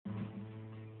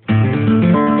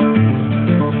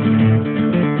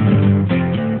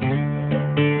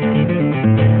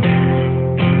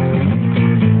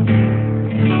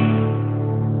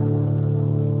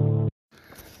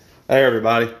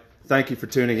everybody. Thank you for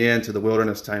tuning in to the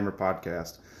Wilderness Tamer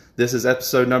podcast. This is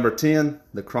episode number 10,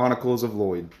 the Chronicles of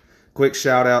Loyd. Quick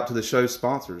shout out to the show's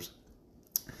sponsors.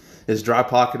 It's Dry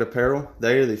Pocket Apparel.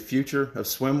 They are the future of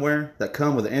swimwear that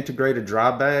come with an integrated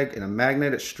dry bag and a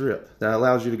magnetic strip that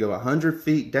allows you to go 100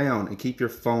 feet down and keep your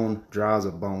phone dry as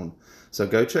a bone. So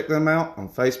go check them out on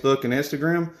Facebook and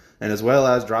Instagram, and as well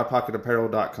as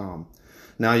drypocketapparel.com.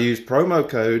 Now use promo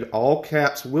code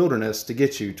ALLCAPSWILDERNESS to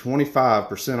get you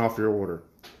 25% off your order.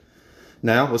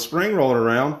 Now, with spring rolling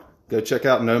around, go check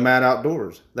out Nomad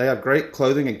Outdoors. They have great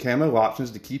clothing and camo options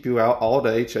to keep you out all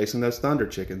day chasing those thunder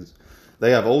chickens.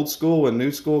 They have old school and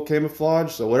new school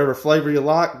camouflage, so whatever flavor you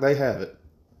like, they have it.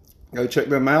 Go check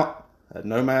them out at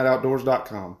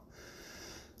nomadaoutdoors.com.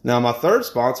 Now, my third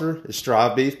sponsor is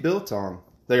Strive Beef Biltong.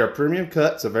 They are premium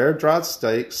cuts of air-dried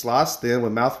steak, sliced thin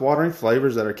with mouth-watering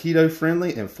flavors that are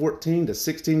keto-friendly and 14 to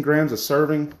 16 grams of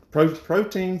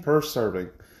protein per serving.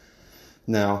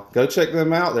 Now, go check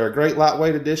them out. They're a great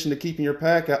lightweight addition to keeping your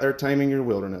pack out there taming your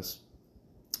wilderness.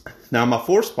 Now, my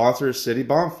fourth sponsor is City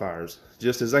Bonfires.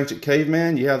 Just as ancient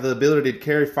caveman, you have the ability to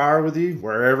carry fire with you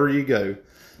wherever you go.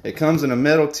 It comes in a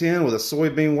metal tin with a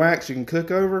soybean wax you can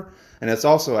cook over, and it's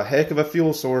also a heck of a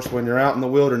fuel source when you're out in the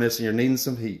wilderness and you're needing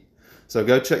some heat. So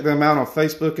go check them out on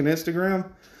Facebook and Instagram.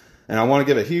 And I want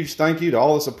to give a huge thank you to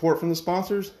all the support from the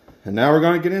sponsors. And now we're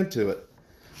going to get into it.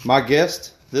 My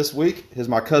guest this week is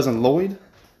my cousin Loyd.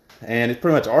 And he's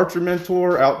pretty much archer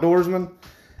mentor, outdoorsman.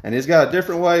 And he's got a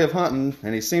different way of hunting,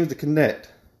 and he seems to connect.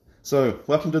 So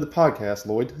welcome to the podcast,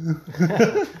 Loyd.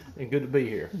 And good to be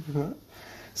here.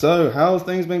 So how have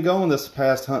things been going this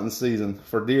past hunting season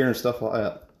for deer and stuff like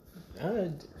that?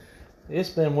 It's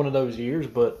been one of those years,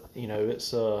 but,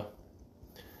 it's...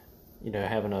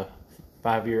 having a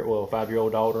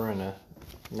 5-year-old daughter and a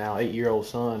now 8-year-old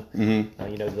son,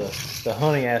 the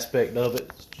hunting aspect of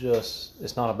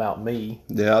it's not about me.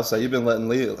 Yeah, I'll say you've been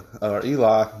letting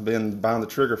Eli been behind the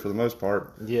trigger for the most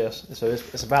part. Yes, so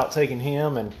it's about taking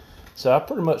him, and so I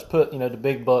pretty much put, the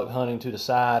big buck hunting to the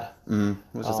side. It's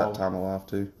just that time of life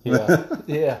too.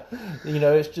 Yeah.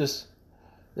 It's just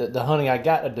the hunting I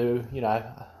got to do,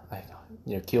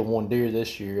 I killed one deer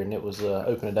this year, and it was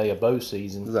opening day of bow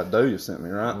season. This is that doe you sent me,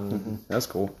 right? Mm-hmm. That's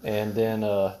cool. And then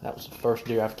that was the first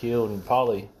deer I've killed in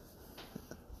probably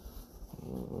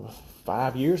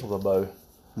 5 years with a bow.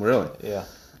 Really? Yeah.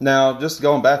 Now, just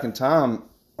going back in time,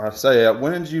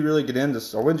 when did you really get into,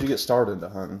 or when did you get started into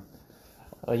hunting?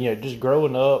 Just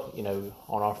growing up,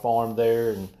 on our farm there,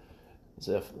 and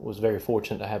was very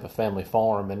fortunate to have a family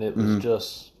farm, and it was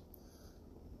just...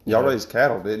 Y'all raised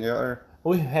cattle, didn't you, out there?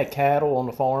 We had cattle on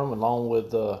the farm, along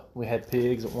with we had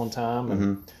pigs at one time,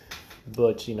 and,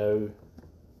 but then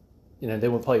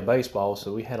we played baseball,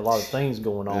 so we had a lot of things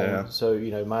going on. Yeah. So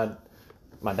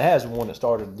my dad's the one that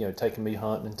started taking me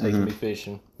hunting and taking me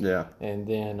fishing. Yeah. And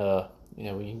then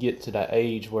when you get to that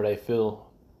age where they feel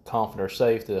confident or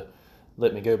safe to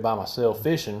let me go by myself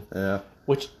fishing. Yeah.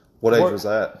 What age was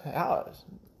that?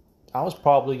 I was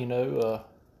probably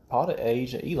probably the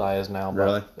age that Eli is now.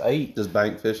 Really? 8. Just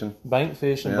bank fishing? Bank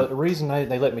fishing. Yeah. But the reason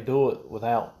they let me do it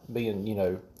without being,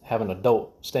 having an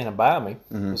adult standing by me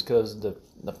was because the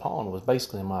pond was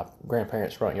basically in my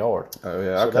grandparents' front yard. Oh,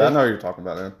 yeah. So okay, I know what you're talking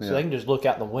about then. Yeah. So they can just look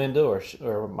out the window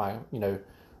or my,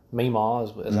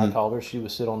 Meemaw, as I call her, she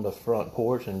would sit on the front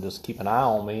porch and just keep an eye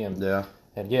on me. And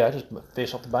I just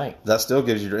fish off the bank. That still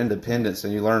gives you your independence,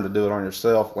 and you learn to do it on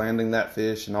yourself, landing that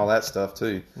fish and all that stuff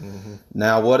too. Mm-hmm.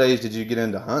 Now, what age did you get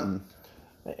into hunting?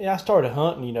 Yeah, I started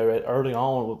hunting, early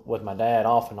on with my dad,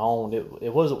 off and on.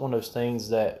 It wasn't one of those things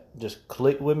that just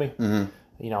clicked with me.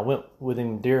 Mm-hmm. I went with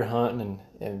him deer hunting,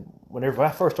 and whenever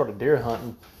I first started deer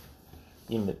hunting,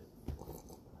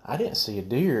 I didn't see a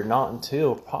deer not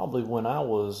until probably when I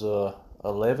was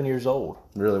 11 years old.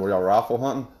 Really? Were y'all rifle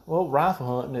hunting? Well,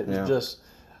 rifle hunting, it was just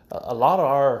a lot of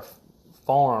our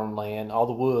farmland, all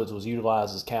the woods was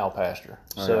utilized as cow pasture.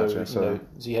 So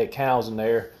you had cows in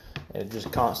there, and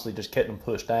just constantly just kept them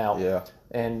pushed out. Yeah.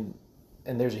 And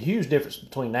there's a huge difference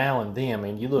between now and then. I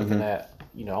mean, you're looking at,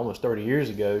 almost 30 years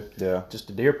ago. Yeah. Just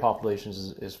the deer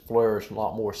populations is flourished a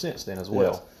lot more since then as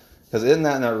well. Yes. Because isn't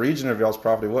that in that region of y'all's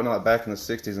property, wasn't it like back in the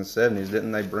 60s and 70s,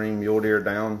 didn't they bring mule deer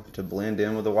down to blend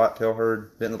in with the whitetail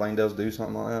herd? Didn't the Langdales do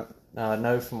something like that?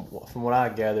 No, from what I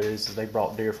gather is they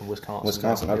brought deer from Wisconsin.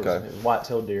 Wisconsin, okay. It was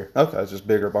white-tailed deer. Okay, it's just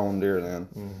bigger bone deer then.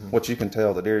 Mm-hmm. What you can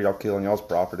tell, the deer y'all kill on y'all's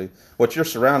property. What you're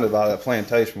surrounded by, that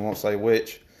plantation, we won't say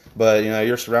which, but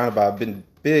you're surrounded by a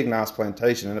big nice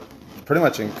plantation, and it pretty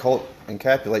much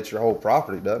encapsulates your whole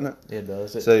property, doesn't it? It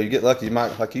does. So you get lucky, you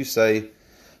might, like you say,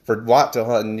 for whitetail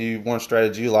hunting, one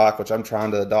strategy you like, which I'm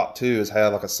trying to adopt too, is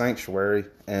have like a sanctuary,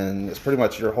 and it's pretty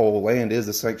much your whole land is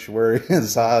the sanctuary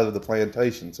inside of the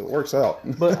plantation, so it works out.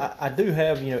 But I do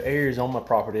have areas on my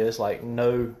property that's like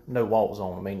no walk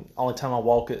zone. I mean, only time I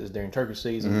walk it is during turkey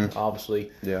season,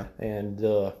 obviously. Yeah.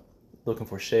 And looking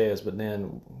for sheds, but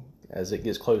then as it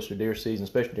gets closer to deer season,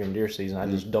 especially during deer season, I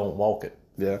just don't walk it.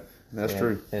 Yeah, that's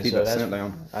true. And Keep so that scent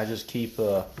down. I just keep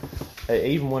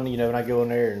even when when I go in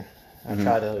there and I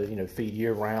try to feed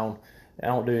year round. I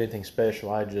don't do anything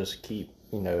special. I just keep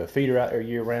a feeder out there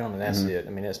year round, and that's it. I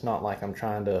mean, it's not like I'm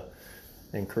trying to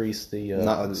increase the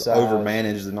not size.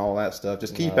 overmanaged and all that stuff.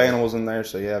 Just keep animals in there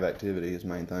so you have activity is the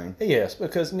main thing. Yes,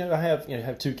 because I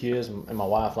have 2 kids and my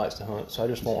wife likes to hunt, so I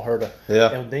just want her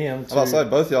to and them to. I was about to say,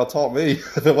 both of y'all taught me.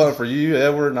 If it wasn't for you,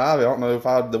 Edward, and Ivy, I don't know if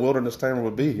the wilderness tamer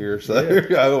would be here. So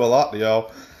I owe a lot to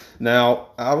y'all. Now,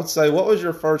 I would say, what was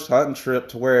your first hunting trip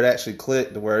to where it actually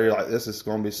clicked, to where you're like, this is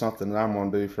going to be something that I'm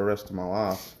going to do for the rest of my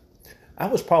life? I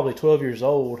was probably 12 years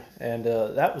old, and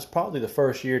that was probably the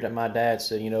first year that my dad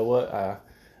said, you know what, I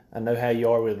know how you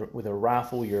are with a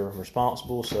rifle. You're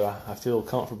responsible, so I feel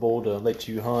comfortable to let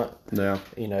you hunt,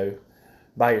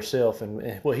 by yourself.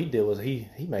 And what he did was he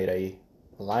made a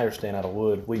lighter stand out of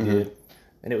wood. We did.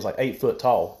 And it was like 8 foot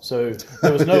tall. So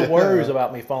there was no worries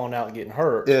about me falling out and getting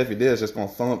hurt. Yeah, if you did, it's just going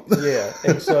to thump. Yeah.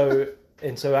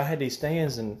 And so I had these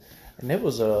stands, and it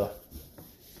was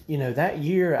that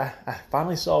year I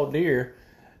finally saw deer.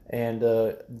 And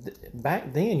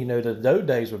back then, the doe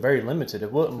days were very limited.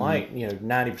 It wasn't like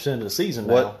 90% of the season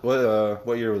now.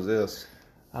 What year was this?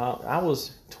 I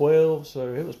was 12,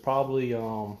 so it was probably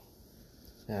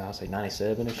I'll say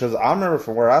 97ish. Because I remember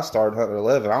from where I started hunting at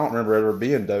 11, I don't remember ever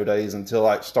being doe days until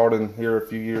like starting here a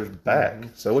few years back.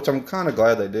 So, which I'm kind of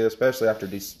glad they did, especially after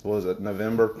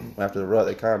November after the rut.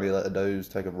 They kind of let the does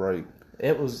take a break.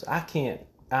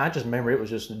 I just remember it was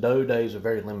just the doe days were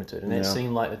very limited, and it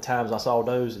seemed like the times I saw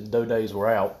does, the doe days were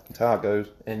out. That's how it goes.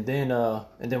 And then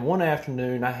one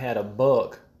afternoon I had a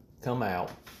buck come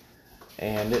out,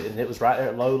 and it was right there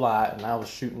at low light, and I was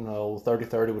shooting an old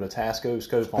 30-30 with a Tasco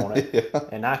scope on it,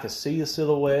 and I could see the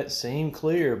silhouette, seemed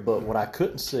clear, but what I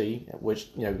couldn't see,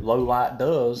 which low light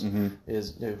does,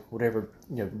 is whatever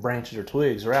branches or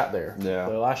twigs are out there. Yeah.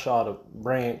 Well, I shot a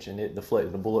branch and it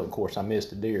deflected the bullet. Of course, I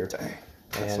missed a deer. Dang,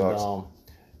 that sucks.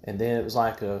 And then it was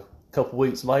like a couple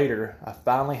weeks later, I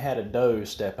finally had a doe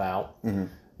step out,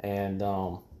 and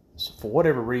so for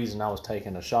whatever reason, I was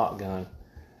taking a shotgun.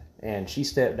 And she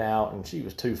stepped out, and she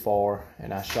was too far,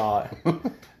 and I shot. Like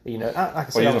I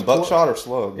said, using buckshot or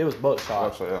slug? It was buckshot.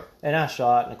 Buckshot, yeah. And I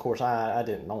shot, and of course, I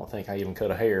don't think I even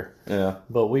cut a hair. Yeah.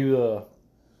 But we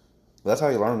That's how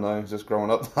you learn, though. Just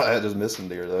growing up, just missing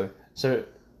deer, though. So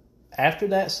after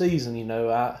that season,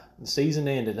 the season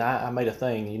ended. I made a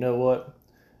thing. You know what?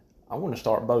 I want to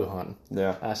start bow hunting.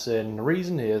 Yeah. I said, and the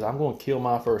reason is I'm going to kill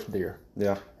my first deer.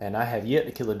 Yeah. And I have yet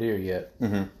to kill a deer yet.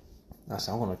 I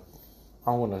said,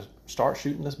 I want to start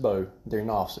shooting this bow during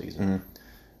the off season.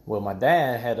 Well, my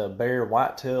dad had a bear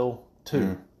whitetail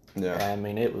too. Yeah. I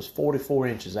mean, it was 44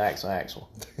 inches axle.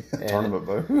 Tournament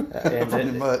bow.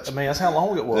 Pretty much. I mean, that's how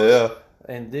long it was. Yeah.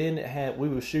 And then we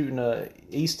were shooting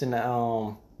Easton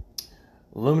aluminum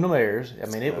airs. I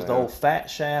mean, it was the old fat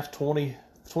shaft 25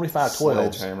 12s.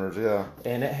 Sledgehammers, yeah.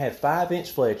 And it had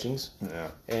 5-inch fletchings. Yeah.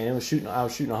 And I was shooting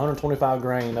 125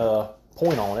 grain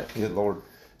point on it. Good Lord.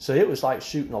 So it was like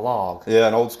shooting a log. Yeah,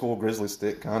 an old school grizzly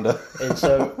stick, kind of.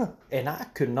 And I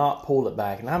could not pull it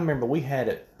back. And I remember we had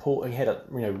it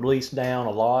released down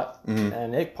a lot.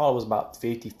 And it probably was about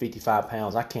 50, 55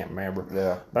 pounds. I can't remember.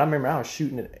 Yeah. But I remember I was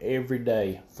shooting it every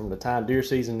day from the time deer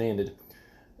season ended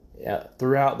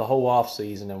throughout the whole off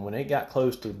season. And when it got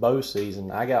close to bow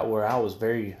season, I got where I was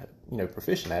very,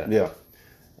 proficient at it. Yeah.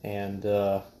 And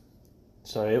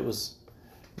so it was...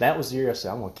 That was the year I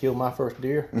said, I'm going to kill my first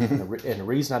deer. And the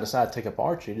reason I decided to take up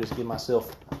archery, just give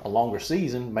myself a longer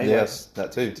season. Maybe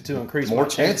that too. To increase more my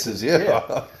chances,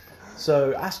 yeah.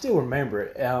 So I still remember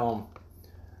it. I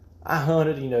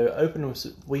hunted, opening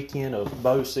weekend of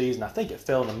bow season. I think it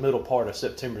fell in the middle part of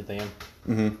September then.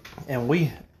 And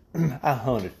I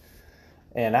hunted.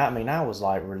 And I was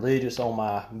like religious on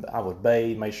I would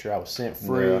bathe, make sure I was scent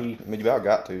free. Yeah. I mean, you about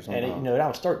got to sometimes. And I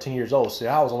was 13 years old, so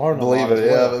I was learning Believe a lot it,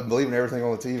 as well. yeah, believing everything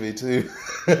on the TV too.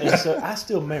 And so I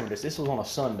still remember this. This was on a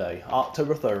Sunday,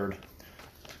 October 3rd.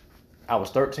 I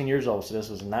was 13 years old, so this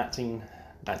was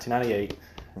 1998.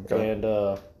 Okay. And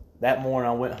that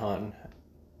morning I went hunting,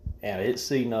 and I didn't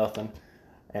see nothing.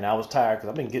 And I was tired because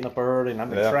I've been getting up early and I've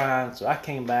been trying. So I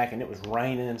came back and it was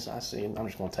raining. So I said, I'm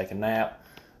just going to take a nap.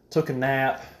 Took a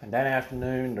nap, and that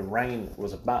afternoon the rain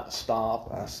was about to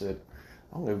stop. I said,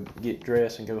 I'm going to get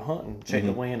dressed and go hunting, check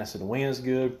the wind. I said, the wind's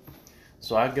good.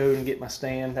 So I go and get my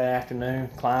stand that afternoon,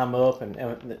 climb up, and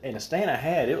the stand I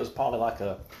had, it was probably like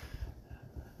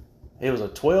it was a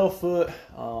 12-foot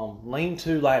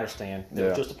lean-to ladder stand. It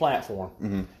was just a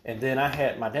platform. And then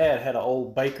my dad had an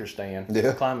old baker stand,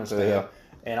 climbing stand. Yeah.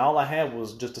 And all I had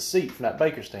was just a seat from that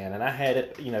baker stand. And I had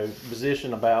it,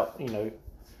 positioned about, I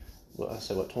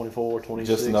said, 24, 26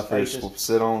 just enough for you to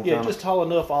sit on? Yeah, just tall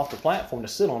enough off the platform to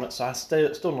sit on it. So I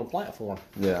stood on the platform.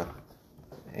 Yeah.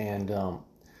 And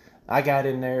I got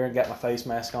in there, got my face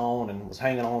mask on, and was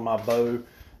hanging on my bow.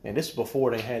 And this is before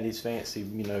they had these fancy,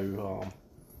 things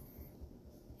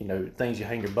you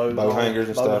hang your bows bow on. Hangers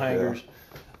and bow stuff. Hangers.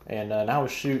 Yeah. And I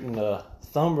was shooting a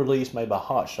thumb release made by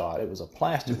Hot Shot. It was a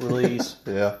plastic release.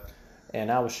 Yeah.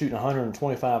 And I was shooting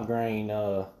 125 grain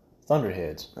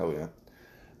Thunderheads. Oh, yeah.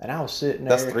 And I was sitting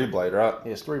there. That's 3-blade, right?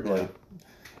 Yeah, it's 3-blade. Yeah.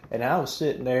 And I was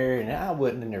sitting there, and I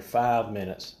wasn't in there 5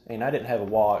 minutes. And I didn't have a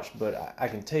watch, but I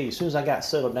can tell you, as soon as I got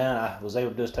settled down, I was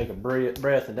able to just take a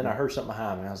breath, and then I heard something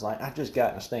behind me. I was like, I just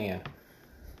got in a stand.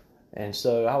 And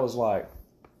so I was like,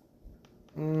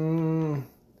 I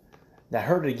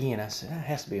heard it again. I said, that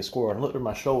has to be a squirrel. And I looked over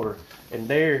my shoulder, and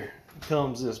there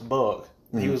comes this buck.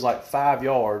 He was like 5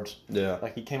 yards. Yeah.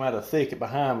 Like he came out of the thicket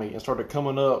behind me and started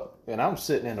coming up, and I'm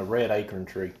sitting in a red acorn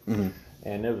tree.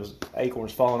 And there was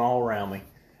acorns falling all around me.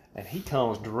 And he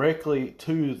comes directly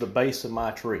to the base of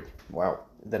my tree. Wow.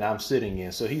 That I'm sitting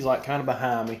in. So he's like kind of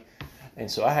behind me. And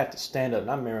so I have to stand up,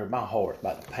 and I remember my heart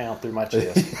about to pound through my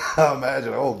chest. I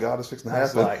imagine, oh God, it's fixing to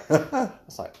happen.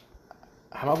 It's like,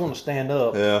 how am I going to stand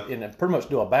up and pretty much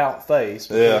do a about face?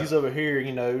 Because he's over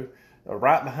here,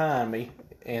 right behind me.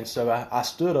 And so I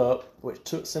stood up, which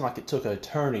seemed like it took an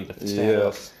eternity to stand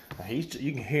up.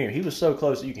 You can hear him. He was so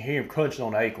close that you can hear him crunching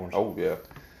on the acorns. Oh, yeah.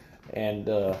 And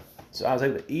so I was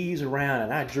able to ease around,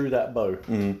 and I drew that bow.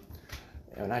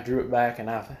 And I drew it back, and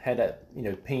I had that,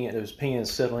 those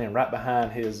pins settling in right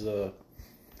behind his,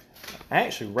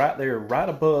 actually right there, right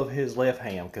above his left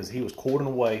hand, because he was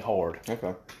quartering away hard.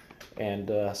 Okay. And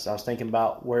so I was thinking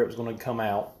about where it was going to come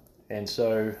out. And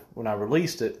so when I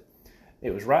released it,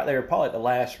 it was right there, probably at the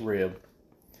last rib.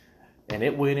 And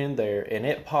it went in there, and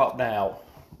it popped out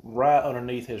right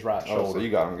underneath his right shoulder. Oh, so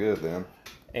you got him good then.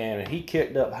 And he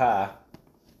kicked up high,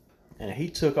 and he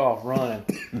took off running.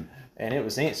 And it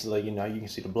was instantly, you can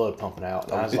see the blood pumping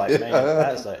out. And I was like, man,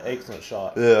 that's an excellent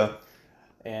shot. Yeah.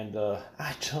 And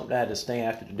I jumped out of the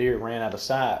stand after the deer ran out of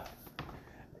sight.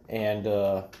 And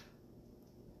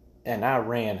I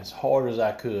ran as hard as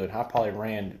I could. I probably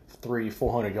ran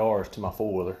 300-400 yards to my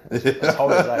four-wheeler. As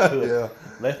hard as I could. Yeah.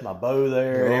 Left my bow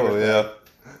there and everything. Yeah.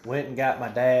 Went and got my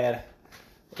dad.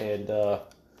 And my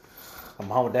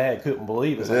mom and dad couldn't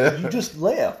believe it. It's like, you just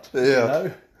left. Yeah.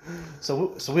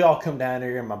 So we all come down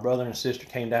there, and my brother and sister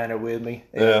came down there with me.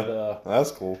 And,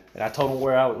 that's cool. And I told them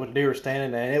where the deer was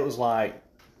standing, and it was like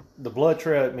the blood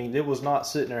trail. I mean, it was not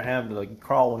sitting there having to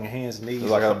crawl on your hands and knees. It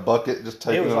was like a bucket just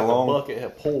taking it along. It was like a bucket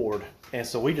had poured, and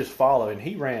so we just followed. And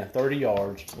he ran 30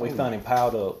 yards. We found him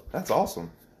piled up. That's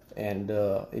awesome. And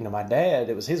my dad,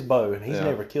 it was his bow, and he's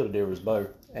never killed a deer with his bow.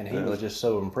 And he was just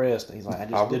so impressed. He's like, I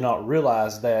just did not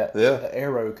realize that the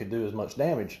arrow could do as much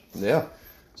damage. Yeah.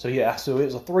 So so it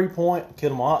was a 3-point.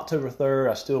 Killed him on October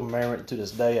 3rd. I still remember it to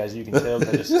this day, as you can tell.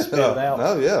 I just spit it out.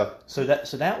 Oh yeah. So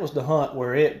that was the hunt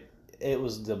where it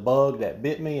was the bug that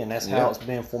bit me, and that's how it's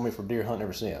been for me for deer hunting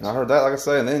ever since. I heard that, like I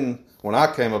say, and then when I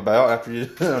came about after you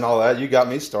and all that, you got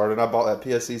me started. I bought that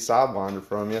PSC Sidewinder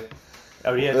from you.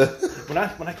 Oh yeah. when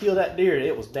I killed that deer,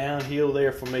 it was downhill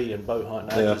there for me in bow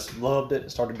hunting. I just loved it.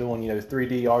 Started doing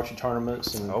 3D archery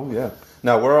tournaments and. Oh yeah.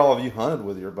 Now where all have you hunted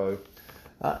with your bow?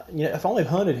 I've only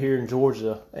hunted here in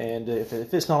Georgia, and if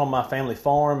it's not on my family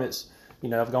farm, it's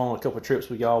I've gone on a couple of trips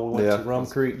with y'all. We went to Rum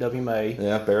Creek, WMA.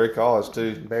 Yeah, Berry College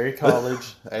too. Berry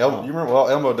College. You remember? Well,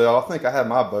 Elmodale. I think I had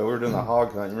my bow. We were doing the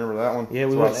hog hunt. You remember that one? Yeah,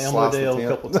 we went to Elmodale a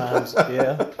couple of times.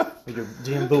 Yeah, with your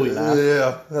Jim Bowie knife.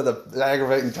 Yeah, had the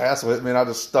aggravating tassel with me, and I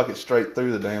just stuck it straight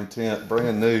through the damn tent,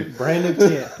 brand new. Brand new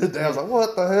tent. I was like,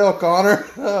 "What the hell, Connor?"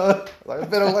 Like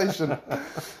ventilation.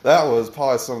 That was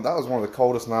one of the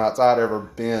coldest nights I'd ever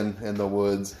been in the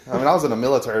woods. I mean, I was in a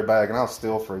military bag, and I was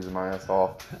still freezing my ass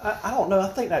off. I don't know. I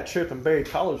think that trip in Berry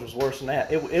College was worse than that.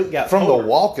 It got from colder. The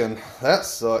walking. That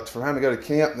sucked. From having to go to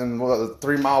camp and then a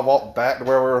 3-mile walk back to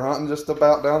where we were hunting, just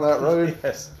about down that road.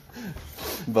 Yes.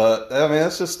 But I mean,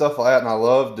 it's just stuff like that, and I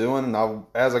love doing. And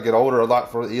as I get older, I'd like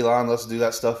for Eli and let's do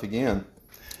that stuff again.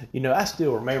 I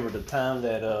still remember the time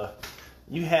that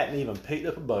you hadn't even picked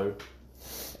up a bow,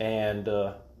 and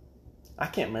I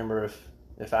can't remember if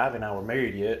Ivy and I were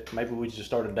married yet. Maybe we just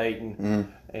started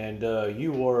dating, and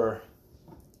you were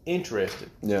interested.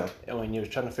 Yeah. And when you was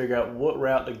trying to figure out what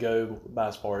route to go by,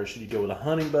 as far as should you go with a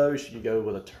hunting bow, should you go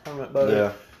with a tournament bow?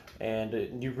 Yeah.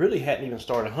 And you really hadn't even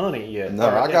started hunting yet. No,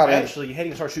 I got actually, you hadn't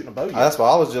even started shooting a bow yet. That's why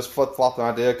I was just flip-flopping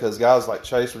the idea, because guys like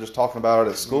Chase were just talking about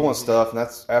it at school and stuff, and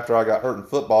that's after I got hurt in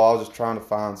football. I was just trying to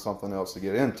find something else to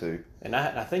get into. And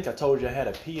I think I told you I had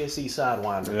a PSE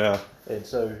Sidewinder. Yeah. And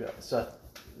so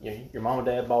your mom and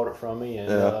dad bought it from me,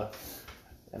 and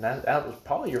and that was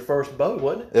probably your first bow,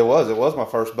 wasn't it? It was my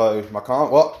first bow.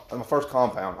 My first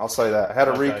compound. I'll say that. I had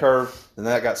a recurve, and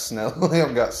that got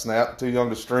snapped. Too young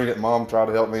to string it. Mom tried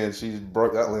to help me, and she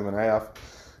broke that limb in half.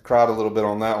 Cried a little bit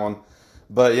on that one.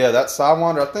 But yeah, that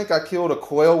Sidewinder, I think I killed a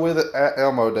quail with it at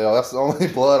Elmodale. That's the only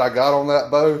blood I got on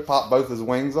that bow. Popped both his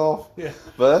wings off. Yeah.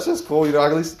 But that's just cool.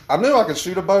 At least I knew I could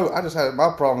shoot a bow. I just had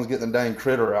my problems getting the dang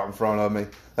critter out in front of me.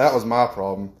 That was my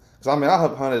problem. Because, I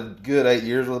have hunted good 8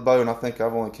 years with a bow, and I think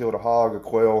I've only killed a hog, a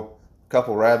quail, a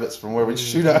couple rabbits from where we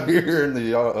shoot out here in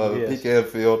the pecan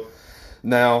field.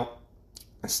 Now,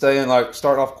 starting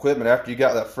off equipment, after you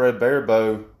got that Fred Bear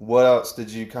bow, what else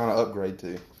did you kind of upgrade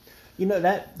to?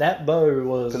 That bow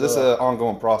was... Because it's an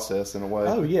ongoing process in a way.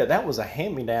 Oh, yeah, that was a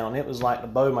hand-me-down. It was like the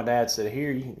bow my dad said,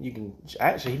 here, you can...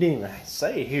 Actually, he didn't even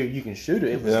say, here, you can shoot it.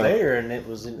 It was there, and it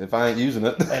was... If I ain't using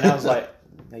it. And I was like,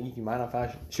 you mind if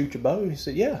I shoot your bow? He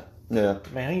said, yeah. Yeah.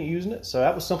 Man, I ain't using it. So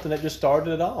that was something that just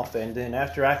started it off. And then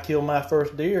after I killed my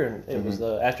first deer, and it was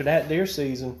after that deer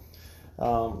season,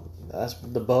 that's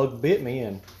the bug bit me,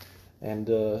 and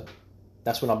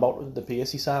that's when I bought the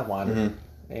PSE Sidewinder,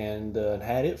 and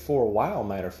had it for a while.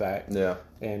 Matter of fact, yeah,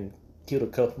 and killed a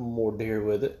couple more deer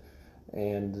with it,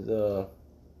 and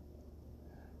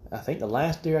I think the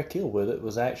last deer I killed with it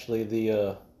was actually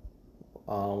Ivy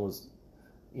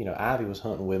was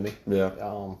hunting with me.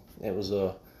 Yeah,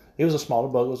 it was a smaller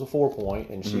buck. It was a 4-point,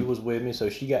 and she was with me, so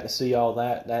she got to see all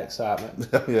that excitement.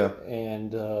 Yeah.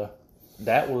 And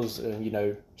that was,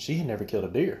 she had never killed a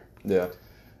deer. Yeah.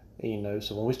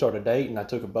 So when we started dating, I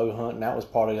took her bow hunting. That was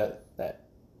part of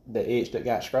the itch that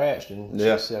got scratched, and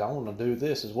she said, "I want to do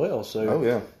this as well."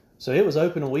 So, So it was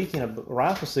opening weekend of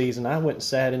rifle season. I went and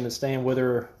sat in the stand with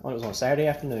her. It was on Saturday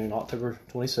afternoon, October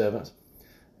 27th,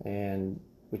 and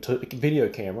we took the video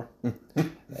camera,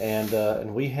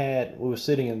 and we were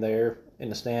sitting in there in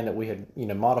the stand that we had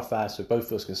modified so both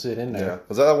of us could sit in there. Yeah.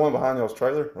 Was that one behind y'all's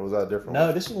trailer, or was that a different one?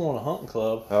 No, this is one on a hunting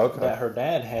club that her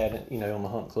dad had on the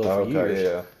hunting club for years.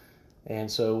 Yeah.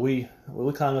 And so we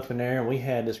climbed up in there, and we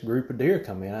had this group of deer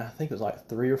come in. I think it was like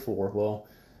 3 or 4. Well,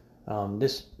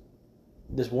 this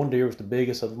one deer was the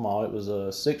biggest of them all. It was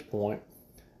a 6-point.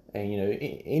 And,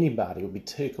 anybody would be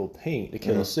tickled pink to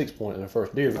kill a 6-point in their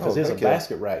first deer, because it's a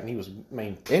basket rack, and he was,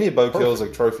 any bow kill is a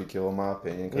trophy kill, in my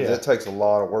opinion, because it takes a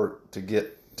lot of work to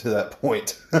get to that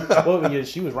point. Well,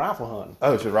 she was rifle hunting.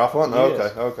 Oh, she was rifle hunting?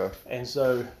 Yes. Okay. And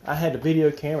so I had the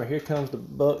video camera. Here comes the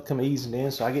buck come easing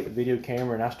in, so I get the video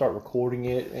camera, and I start recording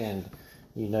it, and,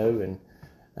 and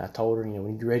I told her,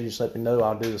 when you're ready, just let me know.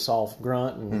 I'll do the soft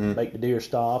grunt and make the deer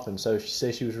stop. And so she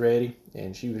said she was ready,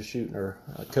 and she was shooting her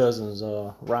cousin's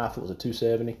rifle. It was a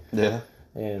 270. Yeah.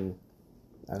 And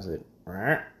I said,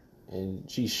 "Rah,"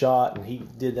 and she shot, and he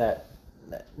did that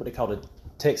what they call a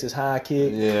Texas high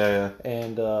kick. Yeah.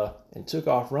 And took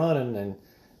off running,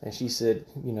 and she said,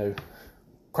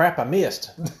 crap, I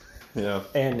missed. Yeah.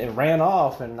 And ran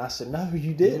off, and I said, no,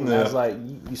 you didn't. I was like,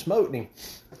 you smoked him.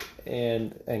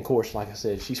 And of course, like I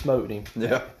said, she smoked him.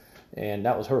 Yeah. And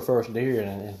that was her first deer,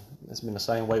 and it's been the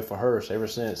same way for her ever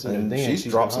since. And then she's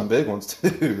dropped some big ones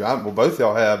too. Both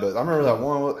y'all have, but I remember that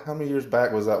one. How many years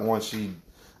back was that one?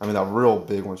 That real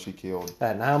big one she killed.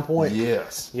 At 9 point.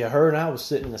 Yes. Yeah, her and I was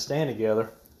sitting in the stand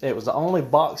together. It was the only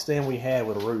box stand we had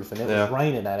with a roof, and it was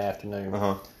raining that afternoon.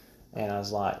 And I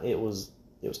was like, it was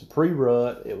the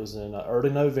pre-rut. It was in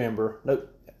early November.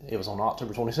 Nope, it was on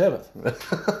October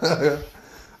 27th.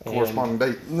 Corresponding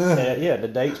date. The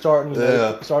date starting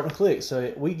to click.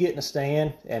 So we get in the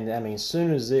stand, and as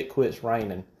soon as it quits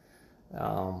raining,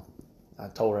 I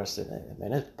told her, I said,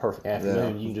 man, it's a perfect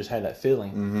afternoon. You can just have that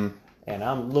feeling. And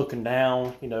I'm looking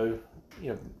down,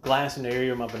 glassing the area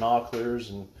with my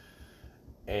binoculars,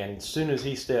 and as soon as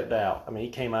he stepped out, he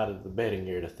came out of the bedding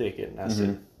area, the thicket, and I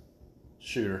said,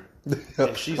 shoot her.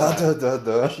 And she's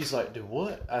like, she's like, do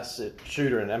what? I said,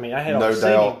 shoot her. And I had all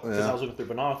seen him because I was looking through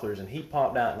binoculars, and he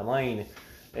popped out in the lane,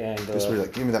 and just really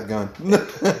like, give me that gun. And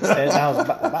I was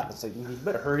about to say, you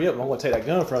better hurry up, I'm going to take that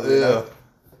gun from you. Yeah.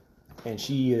 And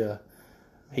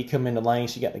he come in the lane,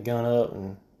 she got the gun up,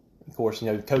 and of course,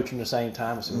 coaching at the same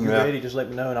time. I said, you're ready, just let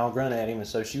me know, and I'll grunt at him. And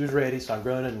so she was ready, so I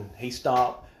grunted, and he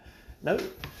stopped. No,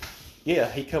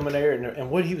 Yeah, he come in there, and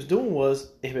what he was doing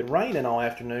was, it had been raining all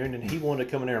afternoon, and he wanted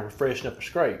to come in there and freshen up a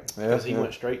scrape. Because he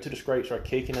went straight to the scrape, started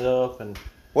kicking it up. And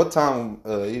what time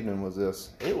evening was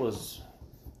this? It was,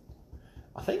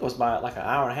 I think it was about like an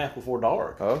hour and a half before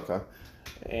dark. Oh, okay.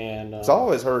 And I've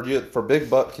always heard for big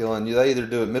buck killing, they either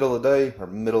do it middle of the day or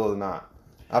middle of the night.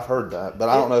 I've heard that, but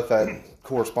I don't know if that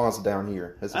corresponds to down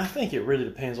here. I think it really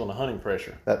depends on the hunting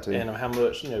pressure. That too. And how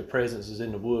much, presence is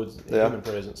in the woods, human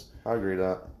presence. I agree with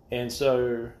that. And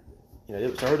so,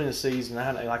 it was early in the season.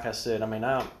 Like I said,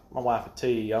 my wife would tell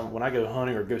you, when I go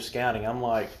hunting or go scouting, I'm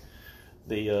like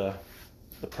the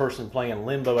person playing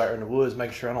limbo out in the woods,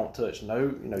 making sure I don't touch no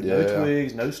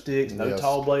twigs, no sticks, no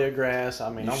tall blade of grass. I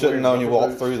mean, you shouldn't have known you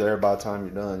walked through there by the time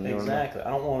you're done. Exactly. I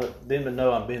don't want them to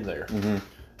know I've been there. Mm-hmm.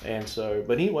 And so,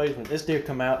 but anyways, when this deer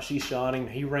come out, she shot him.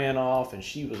 He ran off, and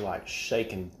she was like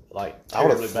shaking, like terribly bad.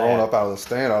 I would have thrown up out of the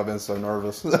stand. I've been so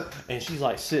nervous. And she's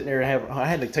like sitting there. I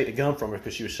had to take the gun from her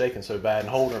because she was shaking so bad and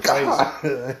holding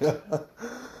her face.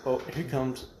 Well, here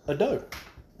comes a doe.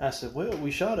 I said, "Well,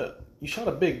 you shot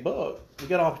a big buck. We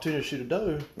got an opportunity to shoot a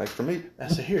doe. Next for me." I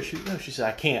said, "Here, shoot." No, she said,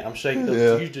 "I can't. I'm shaking up.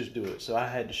 Yeah. You just do it." So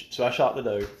I shot the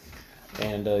doe.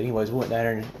 And anyways, we went down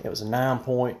there, and it was a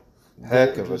 9-point.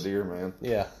 Heck of a deer, man.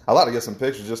 Yeah. I'd like to get some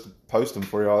pictures just to post them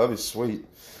for y'all. That'd be sweet.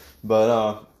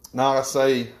 But now I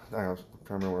say, I can't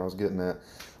remember where I was getting at.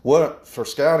 What, for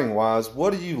scouting wise,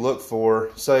 what do you look for?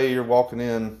 Say you're walking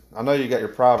in, I know you got your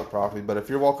private property, but if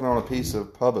you're walking on a piece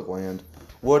of public land,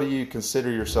 what do you consider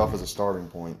yourself as a starting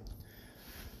point?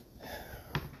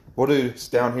 What do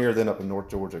down here, then up in North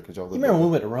Georgia? Cause y'all live remember when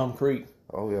we went to Rum Creek?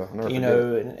 Oh yeah, I never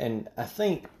forget. And I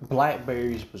think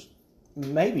blackberries was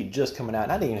maybe just coming out.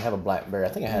 And I didn't even have a blackberry. I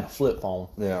think I had a flip phone.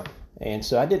 Yeah. And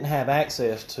so I didn't have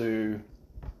access to,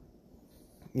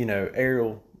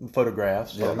 aerial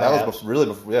photographs. Yeah, that was really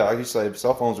before, like you say,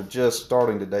 cell phones are just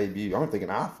starting to debut. I don't think an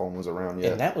iPhone was around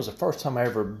yet. And that was the first time I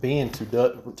ever been to a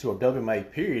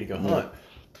WMA period to go hunt.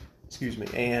 Excuse me.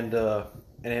 And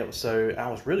it was, so I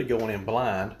was really going in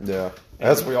blind. Yeah,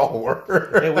 as we all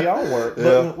were. Yeah, we all were.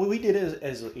 But we did it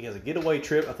as a getaway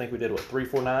trip. I think we did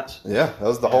 3-4 nights. Yeah, that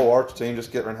was the whole arch team,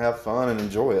 just get and have fun and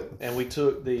enjoy it. And we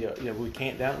took we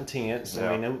camped out in tents.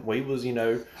 Yeah. I mean, we was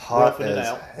hot roughing as it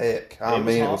out. Heck,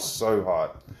 it was so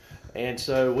hot. And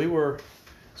so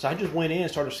So I just went in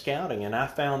and started scouting, and I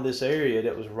found this area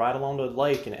that was right along the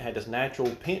lake, and it had this natural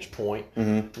pinch point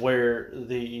where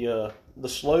the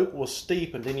slope was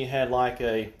steep, and then you had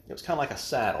it was kind of like a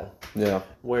saddle. Yeah.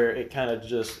 Where it kind of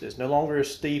it's no longer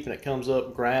as steep, and it comes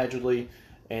up gradually,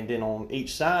 and then on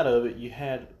each side of it, you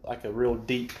had like a real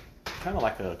deep, kind of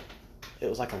like it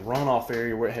was like a runoff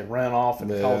area where it had run off and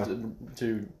caused it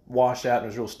to wash out, and it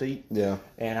was real steep. Yeah.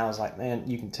 And I was like, man,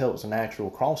 you can tell it was a natural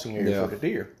crossing area for the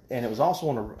deer. And it was also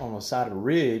on the side of a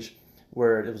ridge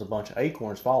where there was a bunch of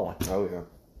acorns falling. Oh, yeah.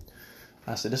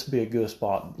 I said, this would be a good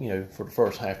spot, for the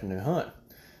first afternoon hunt.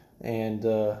 And,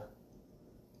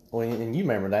 and you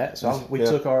remember that. So we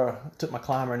took my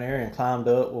climber in there and climbed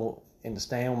up in the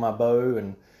stand with my bow,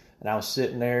 and I was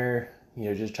sitting there,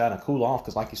 just trying to cool off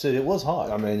because, like you said, it was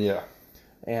hot. I mean, yeah.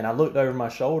 And I looked over my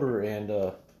shoulder,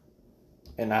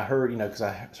 and I heard, because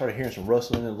I started hearing some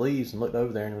rustling in the leaves, and looked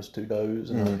over there, and it was 2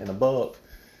 does and a buck.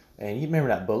 And you remember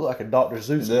that buck? Looked like a Dr.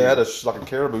 Zeus. They had like a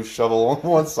caribou shovel on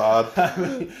one side. I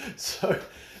mean,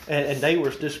 and they were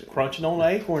just crunching on the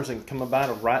acorns and come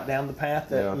about right down the path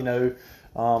that,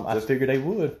 I figured they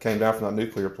would. Came down from that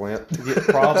nuclear plant. That's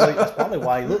probably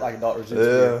why he looked like a Dr.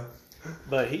 Zeus. Yeah.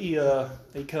 But he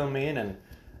come in,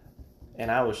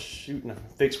 and I was shooting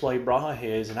fixed blade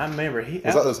broadheads, and I remember was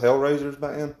that those Hellraisers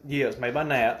back then? Yeah, it was made by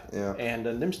Nat. Yeah. And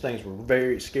them things were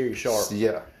very scary sharp.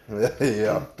 Yeah.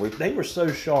 Yeah. They were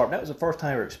so sharp. That was the first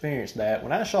time I ever experienced that.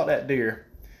 When I shot that deer,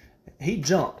 he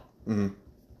jumped. Mm-hmm.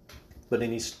 But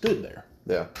then he stood there.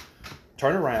 Yeah.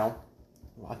 Turned around.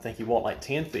 I think he walked like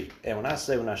 10 feet. And when I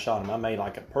shot him, I made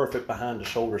like a perfect behind the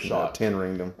shoulder shot. 10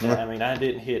 ringed him. I mean, I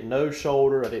didn't hit no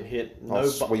shoulder. I didn't hit no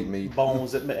sweet meat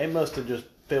bones. It must have just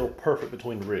fell perfect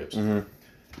between the ribs. Mm-hmm.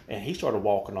 And he started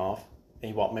walking off.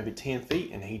 And he walked maybe 10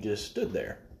 feet, and he just stood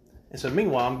there. And so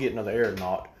meanwhile, I'm getting another arrow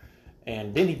knot.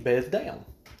 And then he beds down.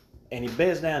 And he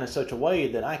beds down in such a way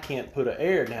that I can't put an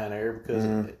arrow down there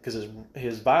because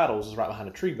his vitals is right behind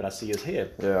a tree, but I see his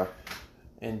head. Yeah.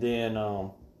 And then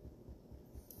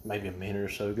maybe a minute or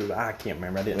so ago, I can't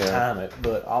remember. I didn't time it.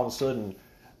 But all of a sudden,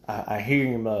 I hear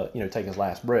him take his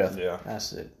last breath. Yeah. I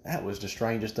said, that was the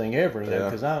strangest thing ever.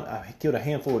 Because I killed a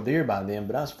handful of deer by then,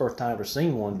 but that was the first time I ever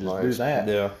seen one just do that.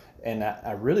 Yeah. And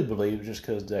I really believe it was just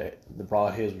because the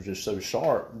broadheads were just so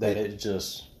sharp that it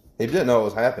just... He didn't know what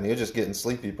was happening. He was just getting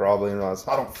sleepy probably and realized,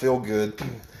 I don't feel good.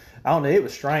 I don't know. It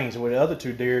was strange. When the other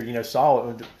 2 deer, saw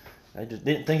it, I just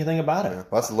didn't think anything about it. Yeah,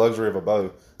 that's the luxury of a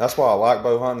bow. That's why I like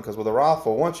bow hunting, because with a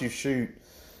rifle, once you shoot,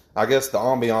 I guess the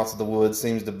ambiance of the woods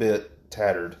seems a bit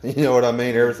tattered. You know what I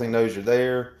mean? Everything knows you're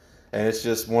there, and it's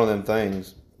just one of them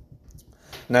things.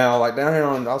 Now, like down here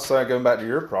on, I'll say going back to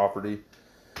your property,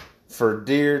 for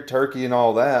deer, turkey, and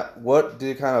all that, what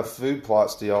kind of food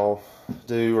plots do y'all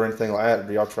do or anything like that?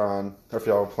 Do y'all or if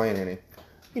y'all plant any?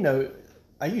 You know,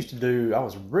 I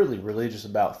was really religious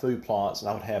about food plots, and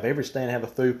I would have every stand have a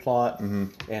food plot,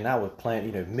 and I would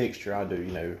plant, mixture. I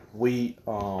do, wheat,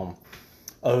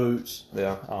 oats,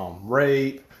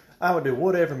 rape. I would do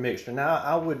whatever mixture. Now,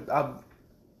 I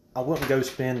wouldn't go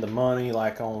spend the money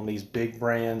like on these big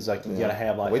brands like you gotta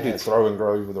have like. We do throw and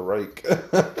grow with a rake.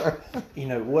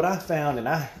 What I found, and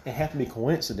it had to be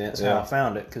coincidence how I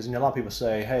found it, because a lot of people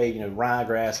say, hey,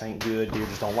 ryegrass ain't good, deer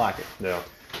just don't like it. Yeah.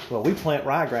 Well, we plant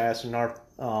ryegrass in our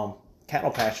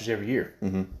cattle pastures every year,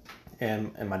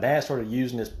 and my dad started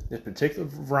using this particular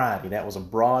variety. That was a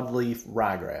broadleaf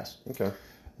ryegrass. Okay.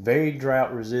 Very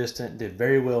drought resistant, did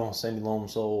very well on sandy loam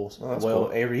soils. Cool.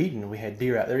 Every evening we had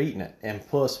deer out there eating it. And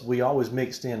plus we always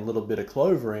mixed in a little bit of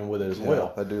clover in with it as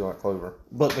well. I do like clover.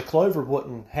 But the clover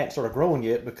hadn't started growing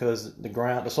yet because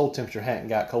the soil temperature hadn't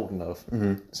got cold enough.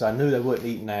 So I knew they wasn't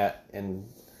eating that, and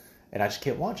I just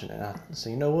kept watching it. And I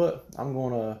said, you know what? I'm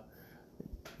going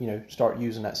to start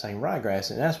using that same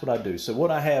ryegrass, and that's what I do. So what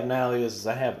I have now is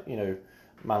I have,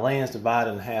 my land's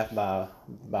divided in half by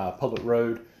a public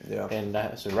road. Yeah.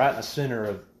 And so right in the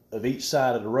center of each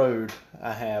side of the road,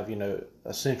 I have,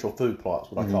 a central food plot,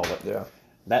 is what I call it. Yeah.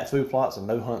 That food plot's a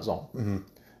no hunt zone.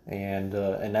 And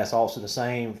that's also the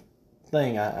same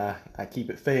thing. I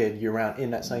keep it fed year round in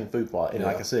that same food plot. And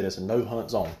like I said, it's a no hunt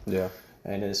zone. Yeah.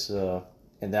 And it's,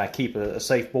 and then I keep a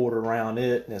safe border around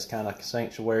it, and it's kind of like a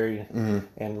sanctuary.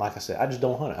 And like I said, I just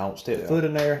don't hunt it. I don't step foot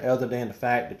in there, other than the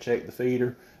fact to check the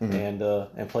feeder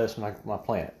and place my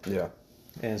plant. Yeah.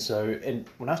 And so,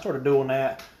 when I started doing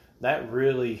that, that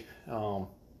really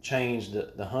changed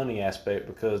the hunting aspect,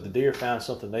 because the deer found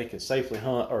something they could safely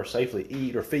hunt or safely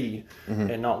eat or feed,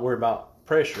 and not worry about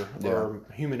pressure or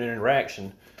human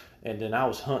interaction. And then I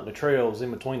was hunting the trails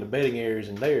in between the bedding areas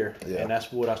and there, and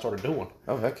that's what I started doing.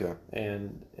 Oh, heck yeah.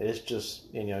 And it's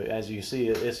just, as you see,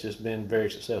 it's just been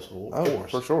very successful for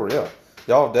us. For sure, yeah.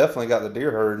 Y'all have definitely got the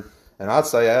deer herd. And I'd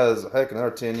say, another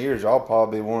 10 years, y'all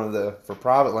probably be one of the, for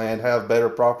private land, have better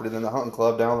property than the hunting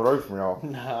club down the road from y'all.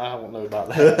 Nah, I don't know about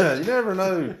that. You never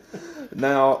know.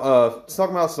 Now, let's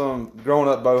talk about some growing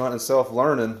up bow hunting,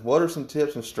 self-learning. What are some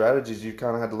tips and strategies you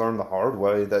kind of had to learn the hard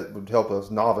way that would help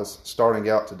a novice starting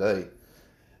out today?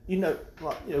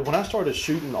 When I started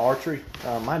shooting archery,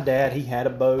 my dad, he had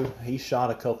a bow. He shot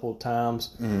a couple of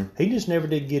times. He just never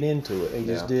did get into it. He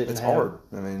just didn't. It's hard.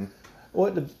 I mean,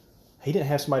 he didn't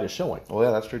have somebody to show him. Well, yeah,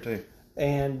 that's true too.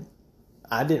 And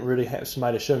I didn't really have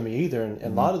somebody to show me either. And a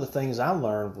lot of the things I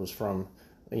learned was from,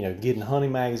 getting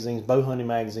hunting magazines, bow hunting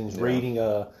magazines, reading.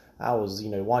 I was,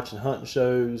 watching hunting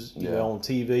shows, on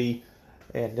TV.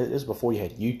 And this was before you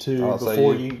had YouTube,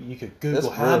 before you could Google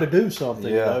how to do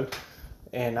something,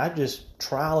 And I just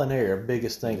trial and error,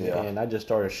 biggest thing. Yeah. And I just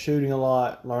started shooting a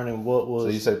lot, learning what was. So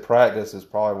you say practice is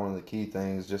probably one of the key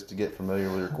things, just to get familiar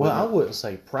with your equipment. Well, I wouldn't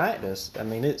say practice. I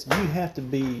mean, you have to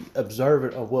be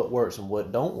observant of what works and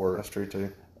what don't work. That's true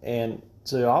too. And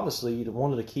so obviously,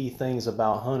 one of the key things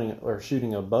about hunting or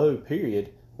shooting a bow,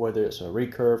 period, whether it's a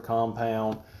recurve,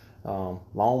 compound,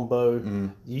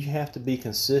 longbow, you have to be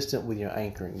consistent with your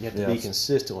anchoring. You have to be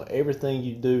consistent with everything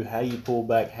you do, how you pull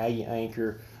back, how you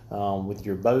anchor. With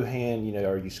your bow hand,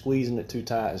 are you squeezing it too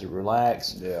tight? Is it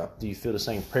relaxed? Yeah. Do you feel the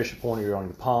same pressure point on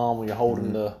your palm when you're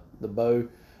holding the bow?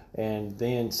 And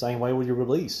then same way with your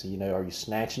release. Are you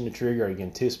snatching the trigger? Are you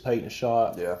anticipating a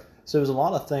shot? Yeah. So there's a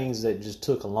lot of things that just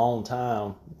took a long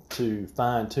time to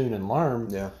fine tune and learn.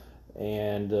 Yeah.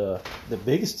 And the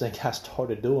biggest thing I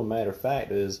started doing, matter of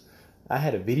fact, is I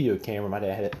had a video camera.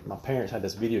 My parents had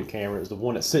this video camera. It was the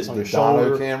one that sits on your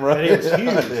shoulder. Camera. And it was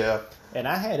huge. Yeah. And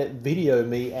I had it video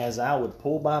me as I would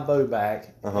pull my bow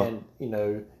back and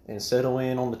settle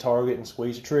in on the target and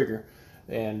squeeze the trigger,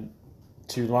 and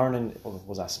to learning,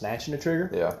 was I snatching the trigger?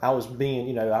 Yeah. I was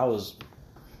being,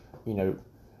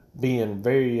 being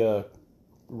very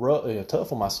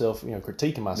tough on myself,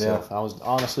 critiquing myself. Yeah. I was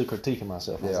honestly critiquing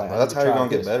myself. Yeah, that's how you're going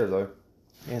to get better, though.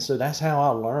 And so that's how I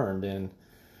learned, and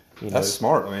that's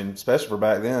smart. I mean, especially for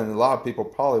back then, a lot of people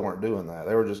probably weren't doing that.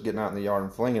 They were just getting out in the yard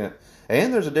and flinging it.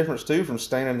 And there's a difference, too, from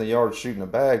standing in the yard shooting a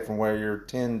bag from where you're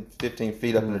 10, 15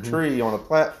 feet up in a tree on a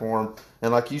platform.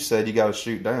 And like you said, you got to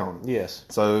shoot down. Yes.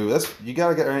 So you got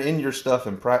to get in your stuff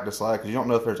and practice because you don't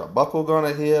know if there's a buckle going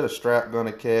to hit, a strap going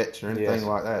to catch, or anything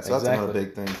like that. So that's another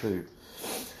big thing, too.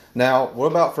 Now, what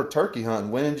about for turkey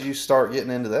hunting? When did you start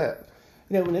getting into that?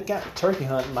 When it got to turkey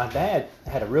hunting, my dad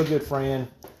had a real good friend.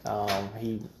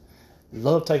 He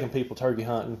loved taking people turkey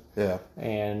hunting. Yeah.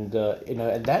 And,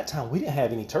 at that time, we didn't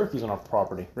have any turkeys on our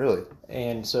property. Really?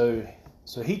 And so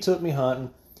he took me hunting.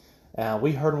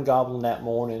 We heard him gobbling that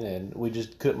morning, and we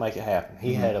just couldn't make it happen.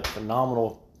 He had a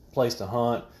phenomenal place to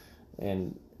hunt,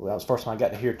 and that was the first time I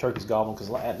got to hear turkeys gobbling,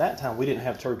 because at that time, we didn't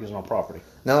have turkeys on our property.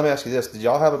 Now, let me ask you this. Did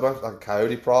y'all have a bunch like a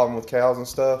coyote problem with cows and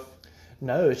stuff?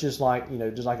 No, it's just like,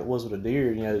 just like it was with a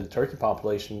deer, the turkey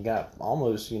population got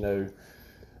almost,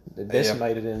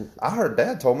 decimated. In. I heard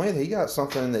Dad told me that he got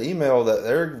something in the email that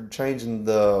they're changing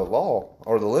the law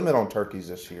or the limit on turkeys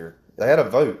this year. They had a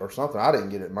vote or something. I didn't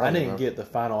get it. I didn't get the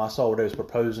final. I saw where they was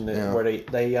proposing it, where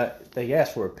they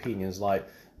asked for opinions, like,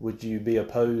 would you be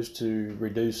opposed to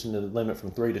reducing the limit from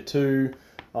 3 to 2?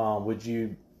 Would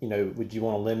you want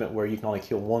to limit where you can only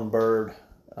kill one bird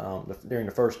during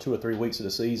the first 2 or 3 weeks of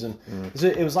the season?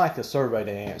 It was like a survey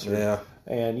to answer. Yeah.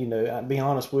 And I'll be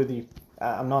honest with you,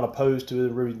 I'm not opposed to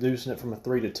reducing it from a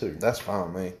 3 to 2. That's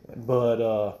fine with me.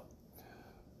 But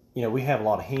we have a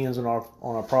lot of hens on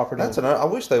our property. I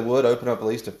wish they would open up at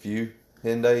least a few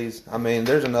hen days. I mean,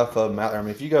 there's enough of them out there. I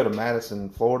mean, if you go to Madison,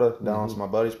 Florida, down on my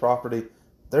buddy's property,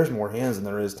 there's more hens than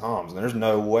there is toms, and there's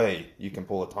no way you can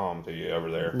pull a tom to you over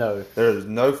there. No, there's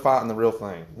no fighting the real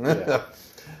thing. Yeah.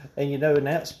 And and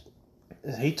that's,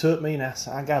 he took me, and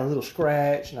I got a little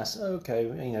scratch, and I said, okay,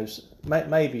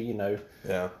 maybe,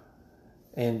 Yeah.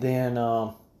 And then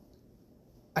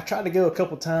I tried to go a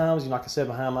couple times, like I said,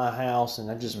 behind my house, and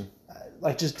I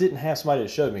just didn't have somebody to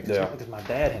show me, because my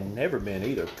dad had never been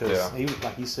either, because he,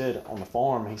 like he said, on the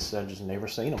farm, he said, just never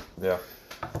seen them. Yeah.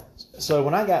 So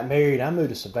when I got married, I moved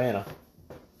to Savannah.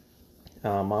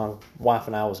 My wife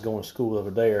and I was going to school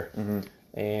over there,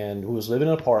 and we was living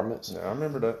in apartments. Yeah, I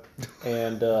remember that.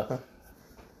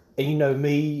 And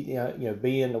me,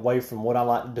 being away from what I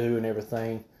like to do and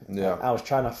everything, I was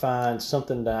trying to find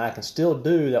something that I can still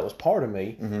do that was part of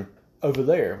me over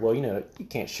there. Well, you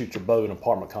can't shoot your bow in an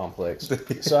apartment complex.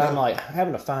 So I'm like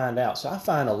having to find out. So I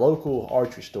find a local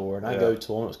archery store, and I go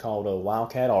to one. It's called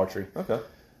Wildcat Archery. Okay.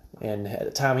 And at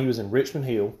the time, he was in Richmond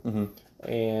Hill,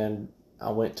 and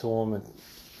I went to him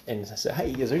and I said,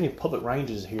 "Hey, is there any public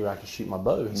ranges here I can shoot my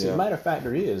bow?" He said, "Matter of fact,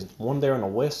 there is one there on the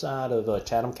west side of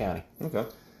Chatham County." Okay.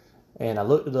 And I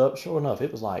looked it up. Sure enough,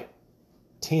 it was like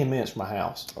 10 minutes from my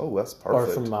house. Oh, that's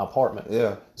perfect. Or from my apartment.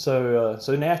 Yeah. So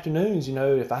in the afternoons,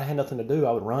 if I had nothing to do,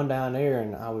 I would run down there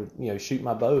and I would, shoot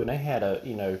my bow. And they had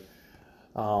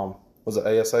was it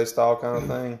ASA style kind of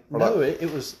thing? No,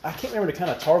 it was, I can't remember the kind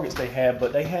of targets they had,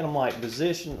 but they had them like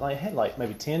position, they had like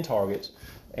maybe 10 targets.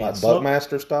 And like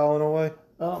Buckmaster style in a way?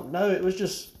 No, it was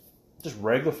just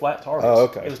regular flat targets. Oh,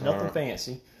 okay. It was nothing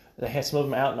fancy. They had some of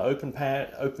them out in the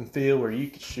open field where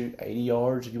you could shoot 80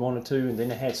 yards if you wanted to, and then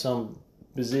they had some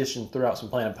position throughout some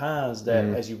planted pines that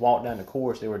as you walked down the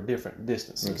course, they were different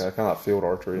distances. Okay, kind of like field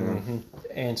archery.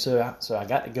 And so I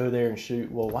got to go there and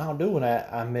shoot. Well, while doing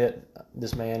that, I met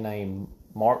this man named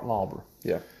Mark Lauber.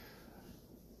 Yeah.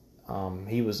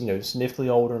 He was, significantly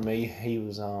older than me. He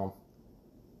was, I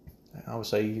would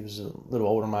say he was a little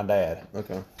older than my dad.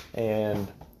 Okay. And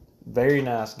very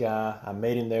nice guy. I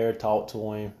met him there, talked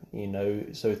to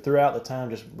him, So throughout the time,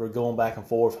 just we're going back and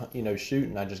forth,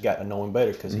 shooting. I just got to know him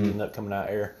better because he ended up coming out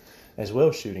there as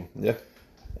well shooting. Yeah.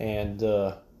 And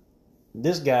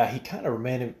this guy, he kind of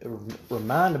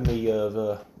reminded me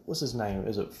of, what's his name?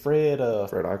 Is it Fred?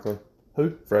 Fred Eichler.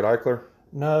 Who? Fred Eichler?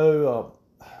 No,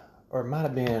 or it might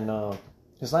have been,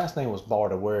 his last name was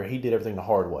Barta, where he did everything the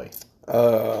hard way.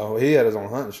 He had his own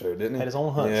hunting show, didn't he? Had his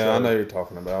own hunting show. Yeah, I know you're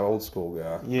talking about. Old school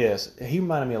guy. Yes. He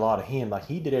reminded me a lot of him. Like,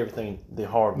 he did everything the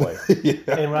hard way. Yeah.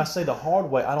 And when I say the hard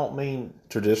way, I don't mean...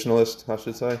 Traditionalist, I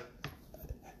should say.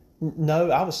 No,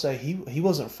 I would say he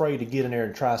wasn't afraid to get in there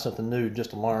and try something new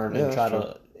just to learn and try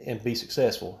to and be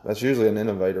successful. That's usually an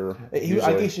innovator. I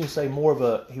guess you can say more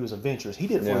of he was adventurous. He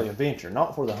did it for the adventure,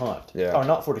 not for the hunt. Yeah. Or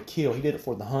not for the kill. He did it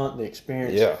for the hunt, the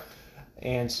experience. Yeah.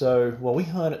 And so,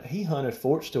 he hunted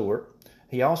Fort Stewart.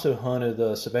 He also hunted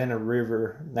the Savannah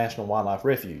River National Wildlife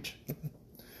Refuge.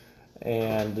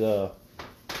 And so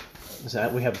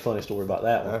we have a funny story about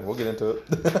that one. We'll get into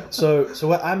it.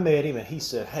 So I met him, and he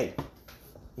said, "Hey,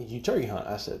 you turkey hunt?"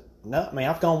 I said, "No, I mean,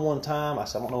 I've gone one time." I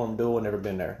said, "I don't know what I'm doing. I've never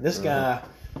been there." This guy,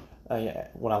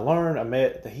 when I learned, I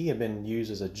met that he had been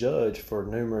used as a judge for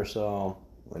numerous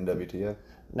WTF?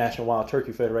 National Wild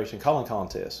Turkey Federation calling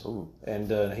contests. Ooh.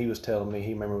 And he was telling me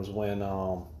he remembers when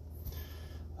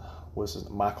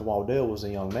Michael Waddell was a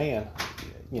young man,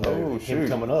 him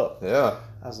coming up. Yeah.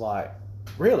 I was like,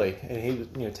 really? And he was,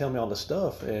 telling me all this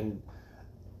stuff. And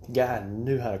guy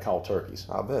knew how to call turkeys.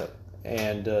 I bet.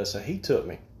 And so he took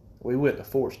me. We went to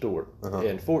Fort Stewart.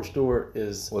 And Fort Stewart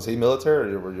is... Was he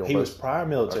military or were you? He was prior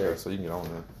military. Okay, so you can get on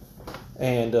there.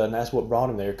 And that's what brought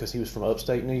him there, because he was from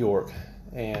upstate New York.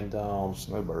 And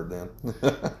Snowbird then.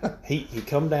 he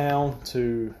come down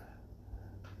to...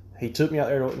 He took me out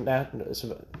there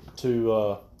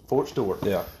to Fort Stewart.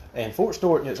 Yeah. And Fort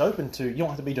Stewart is open to... You don't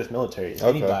have to be just military. It's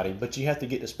anybody. But you have to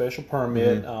get the special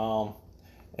permit.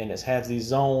 And it has these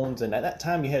zones. And at that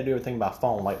time, you had to do everything by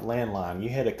phone, like landline. You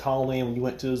had to call in when you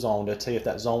went to the zone to tell you if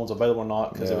that zone was available or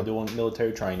not, because they were doing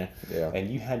military training. Yeah. And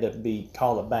you had to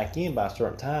call it back in by a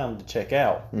certain time to check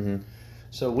out.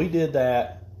 So we did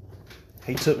that.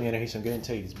 He took me in there. He said,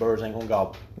 guarantee these birds ain't going to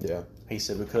gobble. Yeah. He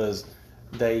said, because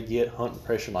they get hunting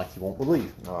pressure like you won't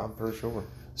believe. No, I'm pretty sure.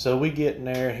 So we get in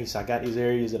there. He said, I got these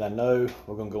areas that I know.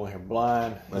 We're going to go in here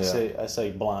blind. He said, I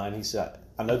say blind. He said,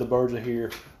 I know the birds are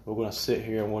here. We're going to sit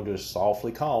here and we're going to just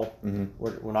softly call.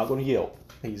 We're not going to yelp.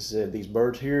 He said, these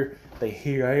birds here, they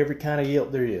hear every kind of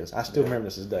yelp there is. I still remember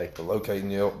this day. The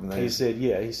locating yelp. He said,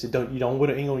 He said, you don't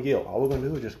ain't going to yelp. All we're going to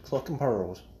do is just cluck them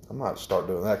pearls. I might start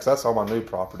doing that, because that's on my new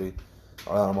property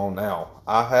that I'm on now.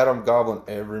 I had them gobbling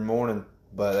every morning,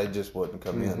 but they just wouldn't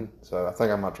come in. So I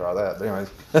think I might try that. But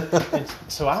anyways. And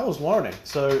so I was learning.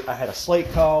 So I had a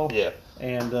slate call. Yeah.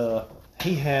 And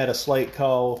he had a slate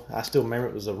call. I still remember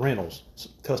it was a Reynolds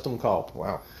custom call.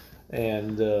 Wow.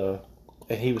 And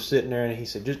he was sitting there and he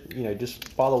said, just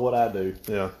follow what I do.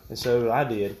 Yeah. And so I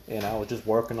did, and I was just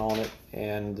working on it,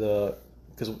 and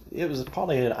because it was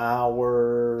probably an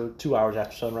hour, 2 hours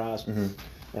after sunrise.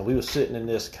 And we were sitting in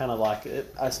this kind of like,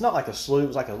 it's not like a slough, it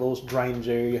was like a little drainage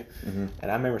area.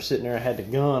 And I remember sitting there, I had the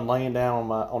gun laying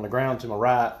down on the ground to my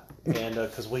right, and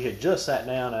because we had just sat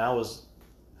down and I was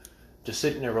just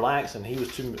sitting there relaxing. He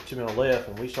was to me on the left,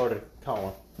 and we started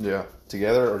calling. Yeah,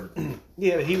 together or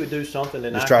yeah, he would do something,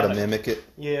 and just try to mimic it.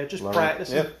 Yeah, just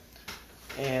practicing. Yep.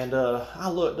 And I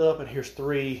looked up, and here's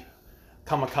 3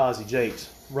 kamikaze jakes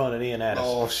running in at us.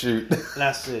 Oh shoot! And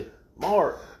I said,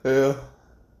 Mark. Yeah.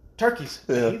 Turkeys.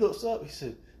 Yeah. And he looks up. He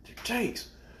said, jakes.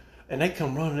 And they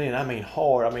come running in. I mean,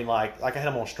 hard. I mean, like I had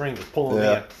them on strings, just pulling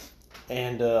them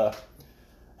in. And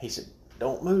he said,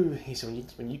 don't move. He said,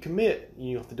 when you commit,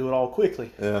 you have to do it all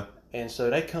quickly. Yeah. And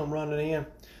so they come running in.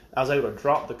 I was able to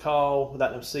drop the call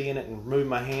without them seeing it and move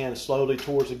my hand slowly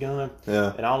towards the gun.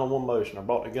 Yeah. And all in one motion, I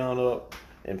brought the gun up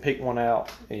and picked one out,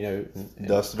 and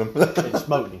dusted them and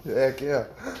smoked him. Heck yeah!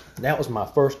 That was my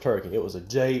first turkey. It was a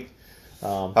Jake.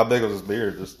 How big was his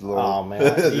beard? Just a little. Oh man,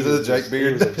 is it a Jake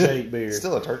beard? It was a Jake beard.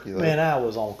 Still a turkey though. Man, I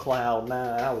was on cloud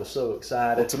 9. I was so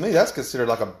excited. Well, to me, that's considered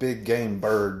like a big game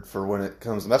bird for when it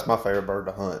comes. That's my favorite bird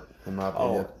to hunt, in my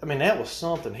opinion. I mean, that was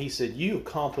something. He said, you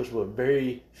accomplished what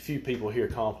very few people here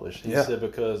accomplish. He said,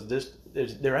 because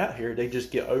they're out here, they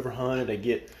just get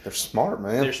overhunted. They're smart,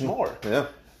 man. They're smart. Yeah.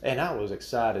 And I was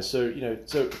excited. So,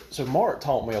 so Mark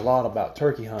taught me a lot about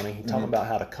turkey hunting. He taught me about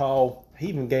how to call. He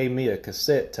even gave me a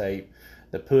cassette tape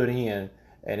to put in,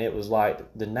 and it was like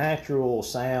the natural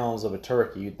sounds of a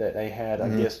turkey that they had, I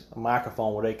guess, a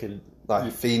microphone where they could...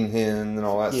 Like feeding hen and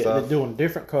all that stuff. Yeah, they're doing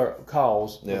different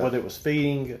calls, whether it was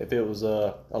feeding, if it was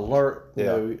alert,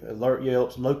 alert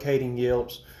yelps, locating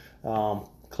yelps,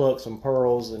 clucks and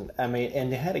pearls, and I mean,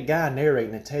 and they had a guy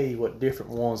narrating to tell you what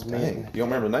different ones meant. You don't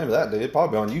remember the name of that, dude? It'd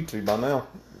probably be on YouTube by now.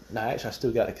 No, actually, I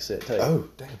still got a cassette tape. Oh,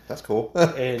 damn, that's cool.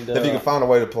 And if you can find a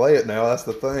way to play it now, that's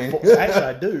the thing. Well, actually,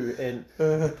 I do.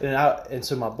 And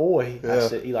so my boy, I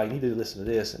said, Eli, you need to listen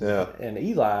to this. And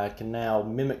Eli can now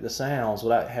mimic the sounds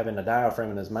without having a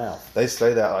diaphragm in his mouth. They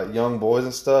say that like young boys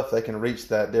and stuff, they can reach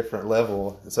that different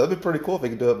level. So it'd be pretty cool if he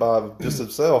could do it by just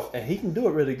himself. And he can do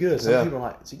it really good. Some people are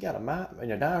like, has he got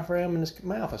a diaphragm in his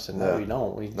mouth? I said, no, he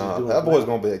don't. He's doing that boy's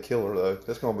going to be a killer, though.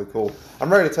 That's going to be cool.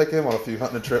 I'm ready to take him on a few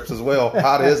hunting trips as well.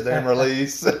 Hide his damn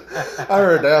release. I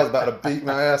heard Dad was about to beat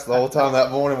my ass the whole time that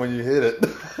morning when you hit it.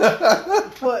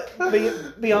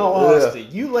 But be all honesty,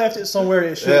 you left it somewhere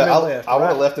it shouldn't have been left. I would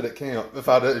have left it at camp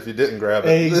if you didn't grab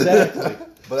it. Exactly.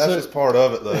 But that's just part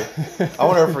of it, though. I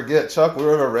won't ever forget, Chuck, we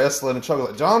were over wrestling, and Chuck was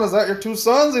like, John, is that your 2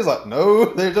 sons? He's like,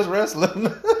 no, they're just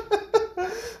wrestling.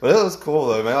 But it was cool,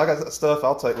 though, man. I got that stuff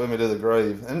I'll take with me to the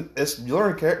grave. And you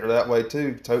learn character that way,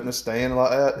 too, toting a stand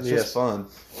like that. It's just fun.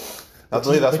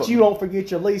 But you won't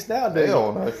forget your lease now, do you?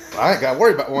 Hell no. I ain't got to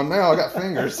worry about one now. I got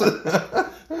fingers.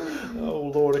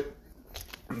 Oh, Lordy.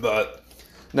 But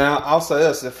now, I'll say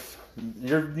this. If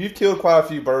you've killed quite a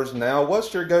few birds now,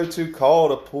 what's your go-to call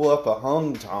to pull up a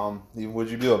hum tom? Would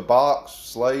you do a box,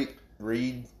 slate,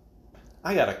 reed?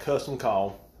 I got a custom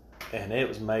call, and it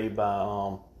was made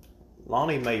by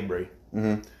Lonnie Mabry.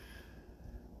 Mm-hmm.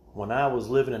 When I was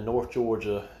living in North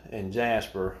Georgia in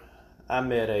Jasper, I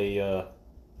met a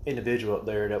individual up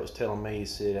there that was telling me, he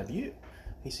said, you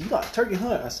like turkey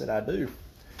hunt? I said, I do.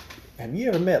 Have you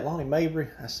ever met Lonnie Mabry?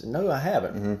 I said, no, I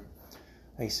haven't.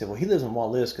 Mm-hmm. He said, well, he lives in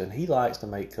Waliska, and he likes to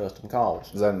make custom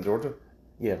calls. Is that in Georgia?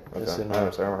 Yeah. Okay. I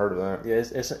haven't heard of that. Yeah,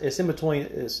 it's in between.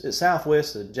 It's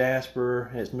southwest of Jasper,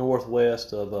 and it's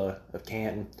northwest of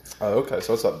Canton. Oh, okay.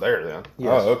 So it's up there then.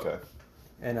 Yes. Oh, okay.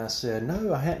 And I said,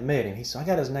 no, I hadn't met him. He said, I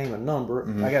got his name and number.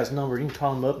 Mm-hmm. I got his number. You can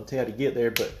call him up and tell how to get there,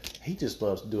 but he just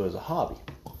loves to do it as a hobby.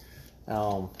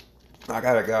 I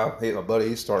got a guy, my buddy,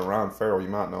 he's starting Ryan Farrell. You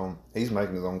might know him. He's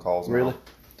making his own calls now. Really?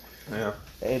 Yeah.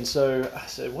 And so I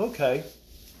said, well, okay.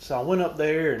 So I went up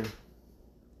there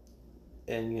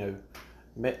and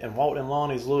met and walked in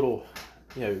Lonnie's little,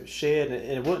 shed, and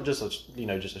it wasn't just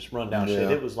a rundown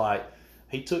shed. It was like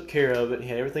he took care of it. He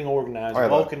had everything organized. You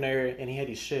walk in there, and he had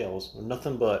these shells with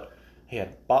nothing but. He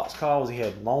had box calls. He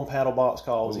had long paddle box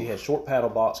calls. He had short paddle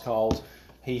box calls.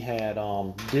 He had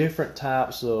different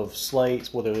types of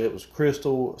slates, whether it was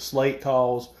crystal slate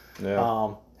calls.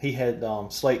 Yeah. He had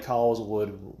slate calls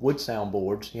with wood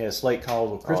soundboards. He had slate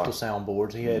calls with crystal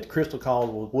soundboards. He had crystal calls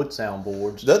with wood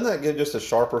soundboards. Doesn't that give just a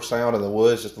sharper sound in the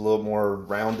woods, just a little more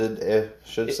rounded,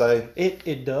 say?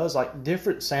 It does, like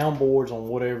different soundboards on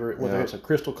whether it's a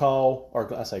crystal call,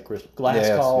 or I say crystal, glass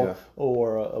call,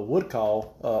 or a wood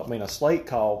call, a slate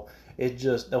call. It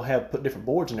just, they'll put different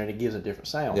boards in there and it gives a different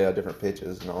sound. Yeah, different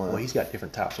pitches and all that. Well, he's got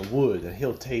different types of wood, and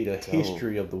he'll tell you the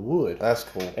history of the wood. That's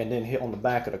cool. And then on the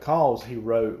back of the calls, he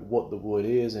wrote what the wood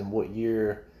is and what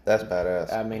year. That's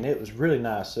badass. I mean, it was really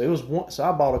nice. So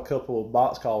I bought a couple of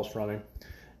box calls from him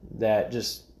that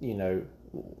just,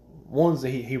 ones that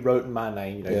he wrote in my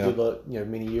name, good luck,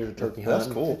 many years of turkey hunting.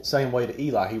 That's cool. Same way to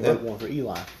Eli. He wrote one for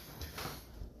Eli.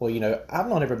 Well, I've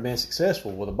not ever been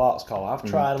successful with a box call. I've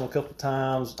tried them a couple of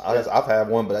times. I've had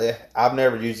one, but I've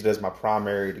never used it as my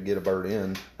primary to get a bird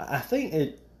in. I think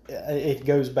it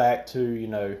goes back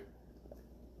to,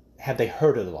 have they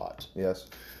heard it a lot? Yes.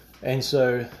 And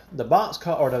so the box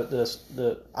call, or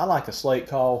I like a slate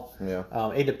call.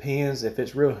 Yeah. It depends. If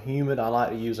it's real humid, I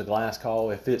like to use a glass call.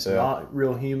 If it's not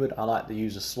real humid, I like to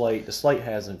use a slate. The slate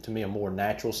has, to me, a more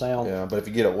natural sound. Yeah, but if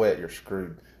you get it wet, you're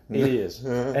screwed. It is.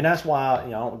 And that's why I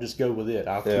don't just go with it.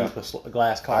 I'll keep a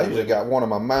glass call. I usually got one in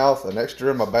my mouth, an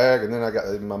extra in my bag, and then I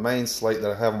got my main slate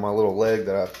that I have on my little leg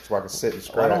so I can sit and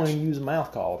scratch. I don't even use a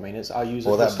mouth call. I mean, I use it.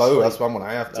 Well, that bow, that's what I'm going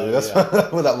to have to.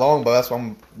 With that long bow, that's what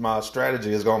my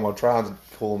strategy is going to try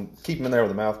and keep them in there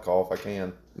with a mouth call if I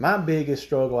can. My biggest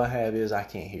struggle I have is I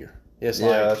can't hear. That's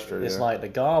true. It's like the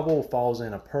gobble falls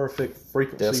in a perfect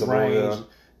frequency range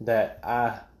that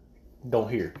I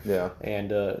don't hear. Yeah.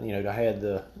 And I had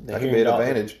the that hearing could be an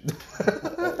advantage.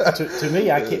 to me,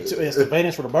 I can't. It's the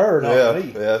advantage for the bird, not for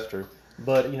me. Yeah, that's true.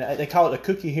 But they call it the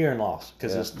cookie hearing loss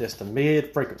because it's the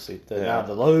mid frequency. Now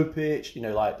the low pitch,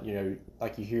 like you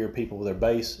hear people with their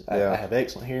bass. I have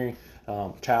excellent hearing.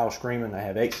 Child screaming, I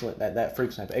have excellent that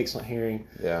frequency. I have excellent hearing.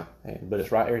 Yeah. But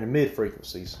it's right there in the mid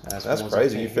frequencies. That's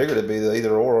crazy. You figured it'd be the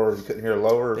either or you couldn't hear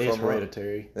lower. Or it's something.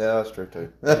 hereditary. Yeah, that's true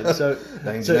too.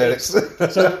 Dang genetics.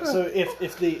 So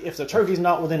if the turkey's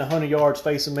not within 100 yards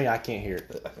facing me, I can't hear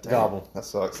it. Gobble. That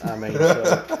sucks. I mean,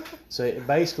 so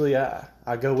basically,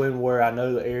 I go in where I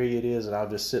know the area it is, and I'll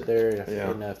just sit there.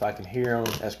 And if I can hear them,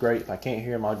 that's great. If I can't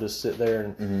hear them, I'll just sit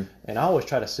there. And I always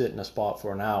try to sit in a spot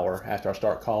for an hour after I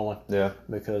start calling. Yeah.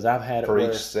 Because I've had it for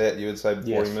where, each set, you would say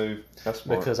before you move. That's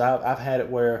smart. Because I've had it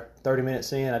where 30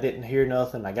 minutes in, I didn't hear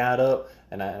nothing. I got up,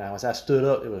 and as I stood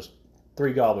up, it was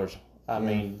 3 gobblers. I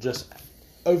mean, just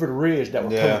over the ridge that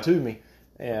were coming to me.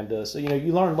 And so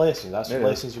you learn lessons. That's the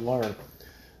lessons you learn.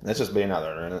 That's just being out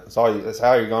there learning it. That's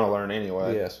how you're going to learn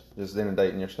anyway. Yes. Just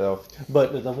inundating yourself.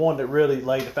 But the one that really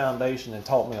laid the foundation and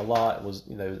taught me a lot was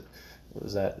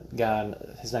that guy.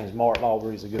 His name's Mark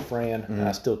Lawber. He's a good friend.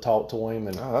 I still talk to him.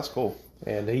 And that's cool.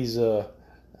 And he's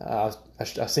I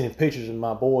seen him pictures of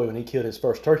my boy when he killed his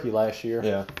first turkey last year.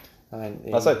 Yeah. And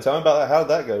tell me about that. How did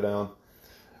that go down?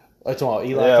 That's all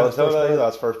Eli. Yeah, let's tell me about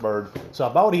Eli's first bird. So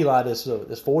I bought Eli this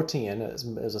 410.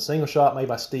 It was a single shot made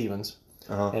by Stevens.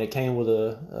 And it came with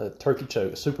a turkey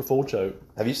choke, a super full choke.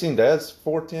 Have you seen Dad's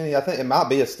 410? I think it might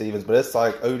be a Stevens, but it's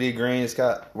like OD green. It's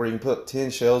got where you can put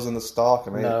 10 shells in the stock.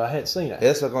 I mean, no, I hadn't seen it.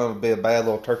 It's going to be a bad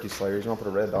little turkey slayer. You're going to put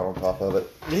a red dot on top of it.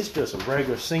 It's just a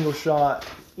regular single shot.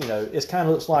 It kind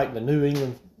of looks like the New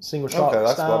England single shot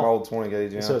that's style. like my old 20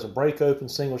 gauge. Yeah. So it's a break open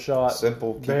single shot.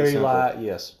 Simple. Very light,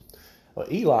 yes. Well,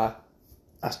 Eli,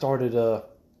 I started...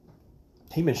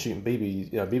 He'd been shooting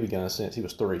BB guns since he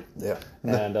was 3. Yeah.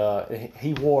 And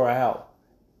he wore out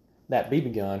that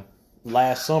BB gun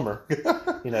last summer,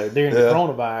 during the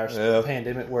coronavirus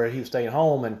pandemic where he was staying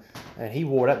home and he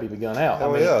wore that BB gun out.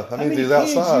 Oh, yeah. How many kids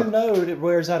outside. That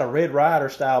wears out a Red Ryder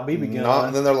style BB gun?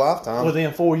 Not in their lifetime.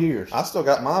 Within 4 years. I still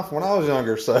got mine from when I was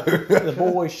younger, so. The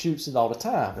boy shoots it all the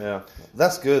time. Yeah.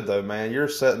 That's good, though, man. You're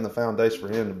setting the foundation for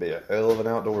him to be a hell of an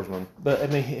outdoorsman.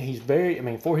 But, he's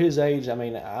very, for his age,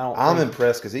 I'm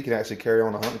impressed because he can actually carry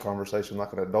on a hunting conversation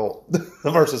like an adult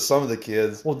versus some of the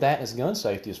kids. Well, that is gun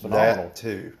safety is phenomenal. That,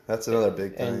 too. That's another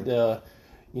big thing. And,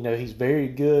 he's very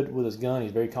good with his gun.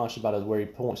 He's very conscious about where he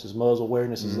points. His muzzle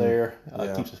awareness is there.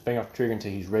 Keeps his finger off the trigger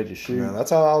until he's ready to shoot. Yeah,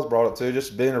 that's how I was brought up, too.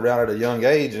 Just being around at a young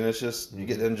age, and it's just, you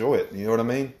get to enjoy it. You know what I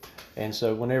mean? And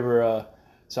so whenever...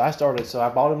 So I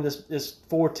bought him this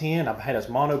 410. I've had his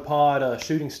monopod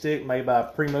shooting stick made by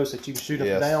Primos that you can shoot up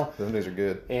and down. Those things are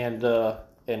good.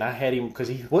 And I had him because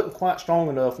he wasn't quite strong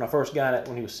enough when I first got it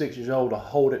when he was 6 years old to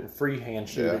hold it in freehand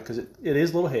shoot it because it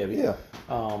is a little heavy. Yeah.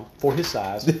 For his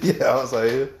size. Yeah, I was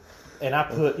like. And I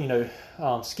put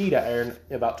skeet out there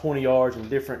about 20 yards and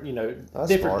different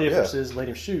differences. Let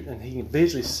him shoot and he can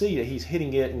visually see that he's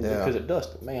hitting it and because it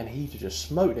dusted. Man, he just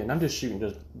smoked it. And I'm just shooting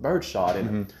just bird shot in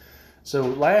him. So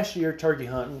last year, turkey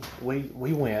hunting,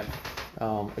 we went.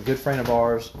 A good friend of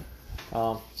ours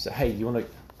said, "Hey, you want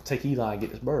to take Eli and get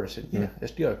this bird?" I said, "Yeah,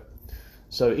 let's go."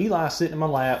 So Eli's sitting in my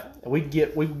lap. We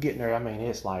get in there.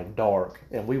 It's like dark,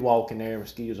 and we walk in there.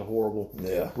 Mosquitoes are horrible.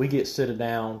 Yeah. We get sit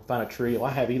down, find a tree. Well,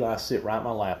 I have Eli sit right in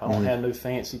my lap. I don't have no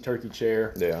fancy turkey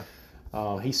chair. Yeah.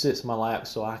 He sits in my lap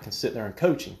so I can sit there and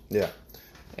coach him. Yeah.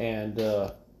 And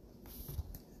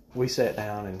we sat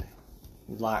down and.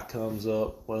 Light comes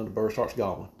up, the bird starts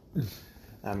gobbling.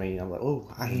 I'm like,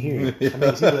 oh, I can hear him.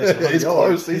 He's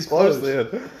close. He's close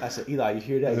then. I said, Eli, you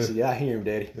hear that? He said, yeah, I hear him,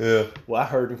 Daddy. Yeah. Well, I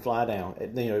heard him fly down.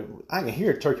 I can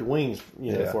hear turkey wings,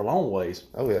 for a long ways.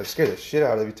 Oh yeah, it scared the shit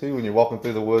out of you too when you're walking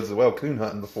through the woods as well, coon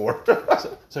hunting before.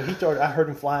 so he started. I heard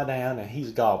him fly down, and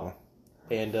he's gobbling,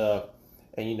 and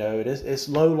it's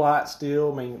low light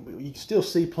still. You can still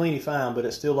see plenty fine, but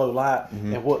it's still low light.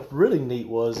 And what really neat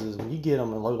is when you get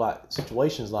them in low light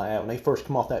situations like that, when they first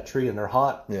come off that tree and they're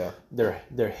hot,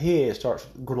 their head starts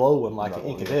glowing like an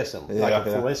incandescent, like a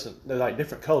fluorescent. They're like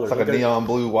different colors. It's like a neon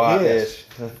blue white-ish.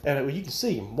 And you can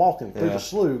see him walking through the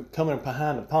slough, coming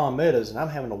behind the palm meadows, and I'm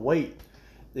having to wait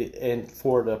and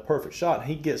for the perfect shot. And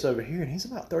he gets over here, and he's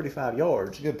about 35 yards.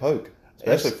 It's a good poke.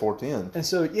 Especially 410. And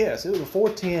so, it was a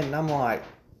 410, and I'm like,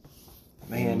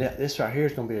 man, this right here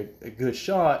is going to be a good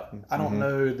shot. I don't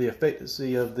know the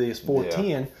efficacy of this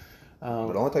 410. But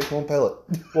it only takes one pellet.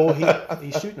 Well,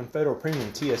 he's shooting them Federal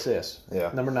Premium TSS,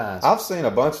 number 9. I've seen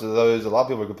a bunch of those. A lot of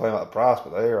people complain about the price,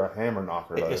 but they are a hammer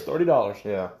knocker. It's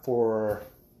 $30 for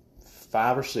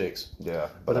 5 or 6. Yeah.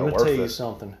 But I'm going to tell you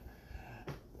something.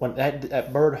 When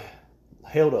that bird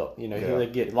held up, they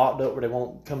get locked up where they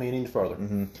won't come in any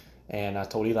further. And I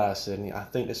told Eli, I said, I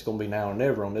think it's going to be now or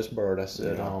never on this bird. I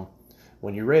said,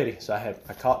 when you're ready. So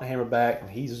I caught the hammer back, and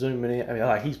he's zooming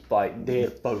in. He's like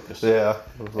dead focused. Yeah,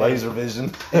 laser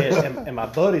vision. and my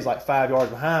buddy's like 5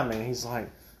 yards behind me, and he's like,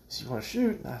 "So you want to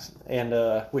shoot?" And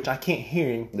which I can't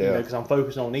hear him, because I'm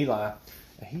focused on Eli.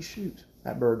 And he shoots.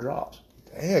 That bird drops.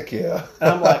 Heck yeah.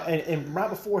 And I'm like, and right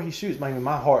before he shoots,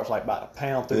 my heart's like about to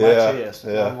pound through my chest.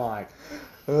 And I'm like,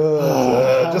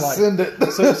 send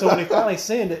it. so when he finally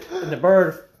send it and the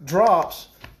bird drops,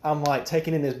 I'm like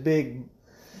taking in this big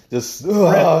breath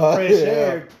of fresh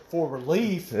air for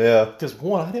relief. Yeah. Because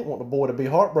one, I didn't want the boy to be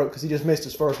heartbroken because he just missed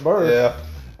his first bird.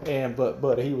 Yeah.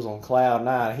 But he was on cloud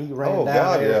 9. He ran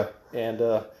down there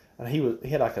and he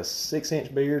had like a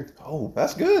 6-inch beard. Oh,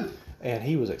 that's good. And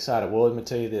he was excited. Well, let me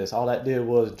tell you this. All that did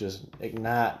was just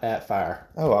ignite that fire.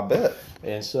 Oh, I bet.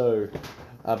 And so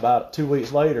about 2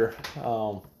 weeks later,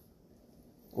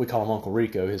 we call him Uncle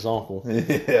Rico, his uncle.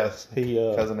 Yes.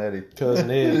 Cousin Eddie. Cousin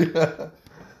Eddie.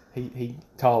 He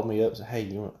called me up and said,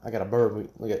 "Hey, I got a bird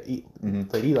we got to eat.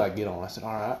 Let Eli get on." I said,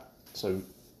 "All right." So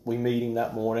we meet him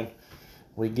that morning.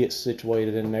 We get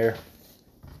situated in there.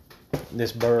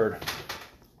 This bird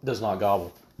does not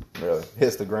gobble. Really?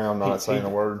 Hits the ground, not saying a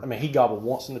word. He gobbled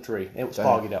once in the tree. It was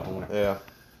foggy that morning. Yeah.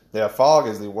 Yeah, fog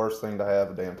is the worst thing to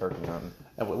have a damn turkey hunting.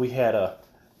 And we had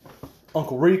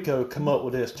Uncle Rico come up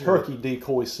with this turkey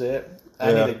decoy set.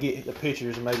 I need to get the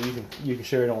pictures, and maybe you can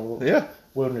share it on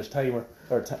Wilderness Tamer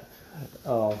or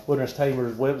Wilderness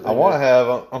Tamer's website. I want to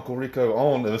have Uncle Rico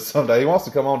on someday. He wants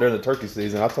to come on during the turkey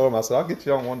season. I told him, I said, I'll get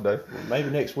you on one day.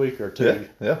 Maybe next week or two.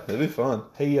 Yeah, it'd be fun.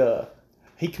 He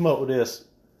come up with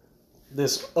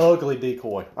this ugly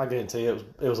decoy. I guarantee it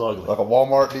was ugly. Like a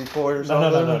Walmart decoy or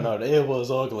something? No. It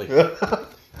was ugly.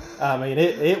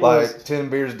 It like was 10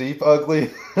 beers deep ugly.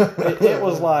 it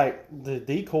was like the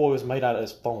decoy was made out of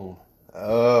this foam.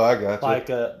 Oh, I got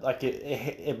you. Like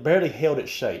it barely held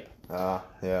its shape.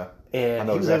 Yeah. And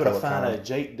he was able to find a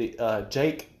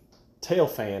Jake tail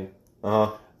fan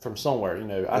from somewhere,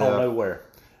 I don't know where.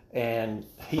 And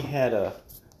he had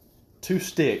 2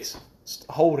 sticks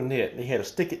holding it, and he had to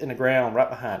stick it in the ground right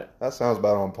behind it. That sounds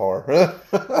about on par.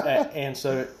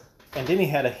 And then he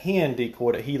had a hen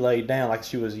decoy that he laid down like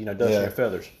she was, dusting her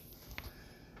feathers.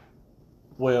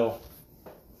 Well,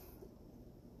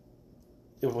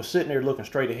 it was sitting there looking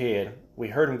straight ahead. We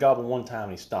heard him gobble one time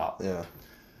and he stopped. Yeah.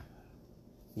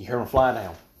 You hear him fly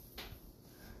down.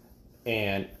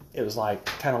 And it was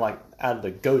kind of like out of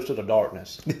the ghost of the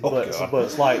darkness. But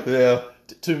it's like,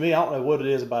 to me, I don't know what it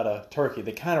is about a turkey.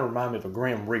 They kind of remind me of a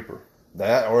Grim Reaper.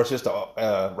 That, or it's just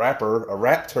a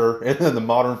raptor in the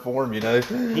modern form, He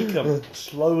come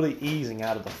slowly easing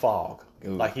out of the fog.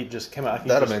 Ooh. Like he just came out.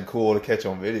 That'd have been cool to catch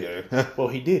on video. Well,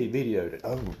 he did. He videoed it.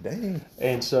 Oh, dang.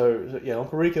 And so,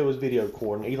 Uncle Rico was video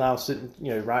recording. Eli was sitting,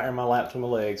 right in my lap between my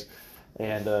legs.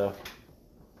 And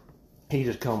he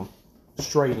just come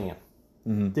straight in.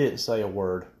 Mm-hmm. Didn't say a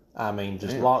word. I mean,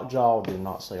 just lockjaw, did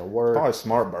not say a word. Probably a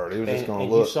smart bird. He was just going to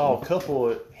look. And you saw a couple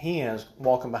of hens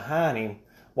walking behind him,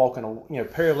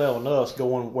 paralleling us,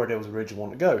 going where they was originally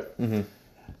wanting to go. Mm-hmm.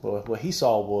 Well, what he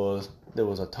saw was there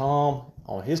was a tom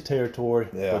on his territory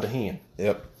with a hen.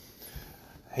 Yep.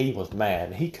 He was mad.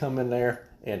 And he come in there,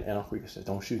 and Uncle Rico said,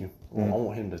 "Don't shoot him. I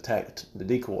want him to attack the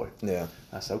decoy." Yeah.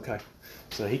 I said, "Okay."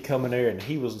 So he come in there, and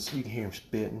you can hear him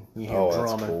spitting. You hear him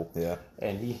drumming. That's cool. Yeah.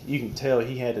 And you can tell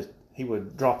he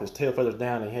would drop his tail feathers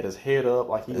down, and he had his head up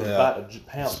like he was about to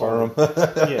pounce on him.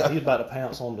 Yeah, he was about to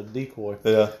pounce on the decoy.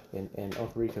 Yeah. And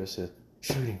Uncle Rico said,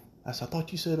 "Shoot him." I said, "I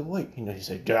thought you said awake." He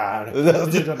said, "God."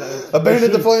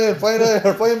 Abandon the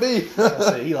plan B. I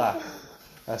said, "Eli."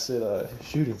 I said,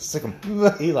 "Shoot him." Sick him.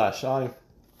 Eli shot him.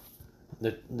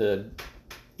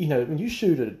 When you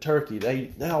shoot at a turkey,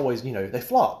 they always, they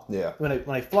flop. Yeah. When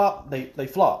they flop, they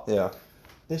flop. Yeah.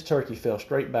 This turkey fell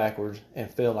straight backwards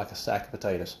and fell like a sack of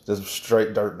potatoes. Just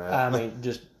straight dirt now. I mean,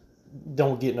 just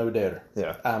don't get no deader.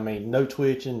 Yeah. I mean, no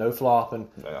twitching, no flopping.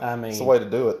 Yeah. I mean, it's the way to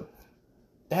do it.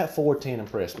 That 410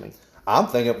 impressed me. I'm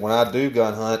thinking when I do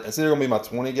gun hunt, it's either going to be my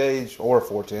 20 gauge or a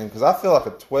 410 because I feel like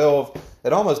a 12,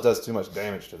 it almost does too much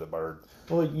damage to the bird.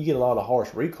 Well, you get a lot of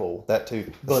harsh recoil. That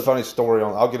too. But a funny story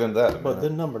I'll get into that in a But minute.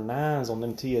 the number 9s on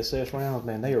them TSS rounds,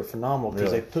 man, they are phenomenal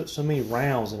because they put so many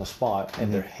rounds in a spot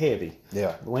and they're heavy.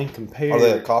 Yeah. When compared, are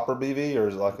they a copper BV or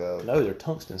is it like a? No, they're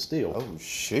tungsten steel. Oh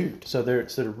shoot! So they're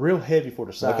real heavy for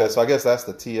the size. Okay, so I guess that's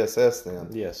the TSS then.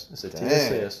 Yes, it's a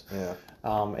TSS. Yeah.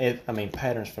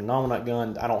 Pattern's phenomenal. That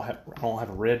gun. I don't have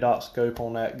a red dot scope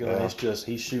on that gun. Yeah. It's just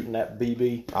he's shooting that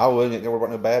BB. I wouldn't worry about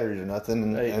no batteries or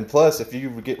nothing. And plus, if you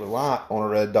get reliant on a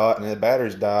red dot and the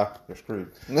batteries die, you're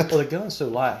screwed. Well, the gun's so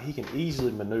light, he can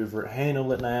easily maneuver it,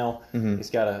 handle it now. Mm-hmm. It's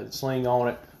got a sling on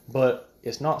it, but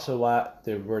it's not so light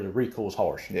where the recoil's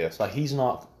harsh. Yeah. It's like he's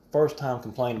not first time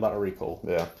complaining about a recoil.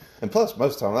 Yeah. And plus,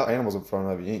 most of the time, that animal's in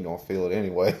front of you, you ain't going to feel it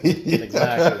anyway.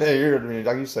 Exactly.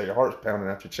 Like you say, your heart's pounding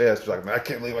out your chest. You're like, man, I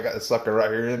can't believe I got this sucker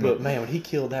right here in me. But, man, when he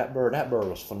killed that bird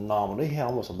was phenomenal. He had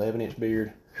almost 11-inch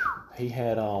beard. He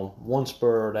had one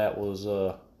spur that was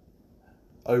over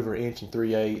 1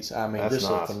 3/8. I mean, this is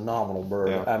a phenomenal bird.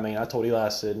 Yeah. I mean, I told Eli, I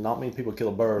said, not many people kill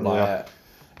a bird like that.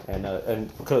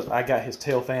 And because I got his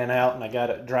tail fan out and I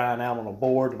got it drying out on a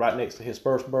board right next to his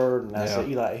first bird, and I said,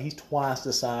 Eli, he's twice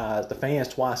the size. The fan's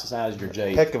twice the size of your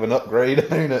Jake. Heck of an upgrade,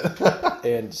 ain't it?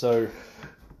 And so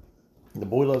the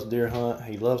boy loves deer hunt.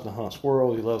 He loves to hunt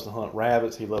squirrels. He loves to hunt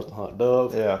rabbits. He loves to hunt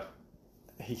dove. Yeah.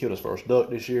 He killed his first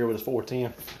duck this year with his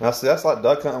 410. Now, see, that's like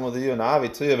duck hunting with you and Ivy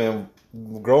too. I mean,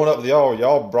 growing up with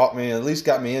y'all brought me, at least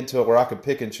got me into it where I could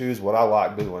pick and choose what I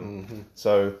like doing. Mm-hmm.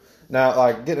 So. Now,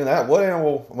 like, getting into that, what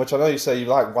animal, which I know you say you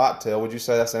like whitetail, would you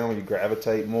say that's the animal you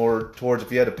gravitate more towards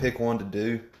if you had to pick one to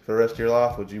do for the rest of your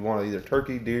life? Would you want either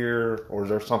turkey, deer, or is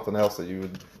there something else that you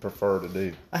would prefer to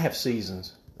do? I have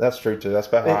seasons. That's true, too. That's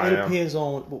about how I am. It depends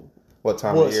on what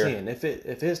time of year. In. If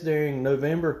it's during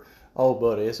November, oh,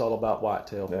 buddy, it's all about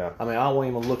whitetail. Yeah. I mean, I won't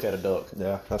even look at a duck.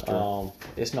 Yeah, that's true.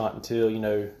 It's not until,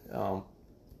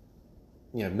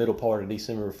 middle part of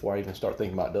December before I even start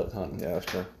thinking about duck hunting. Yeah, that's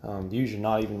true. Usually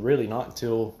not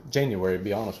until January, to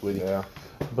be honest with you. Yeah.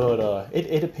 But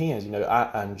it depends.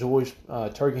 I enjoy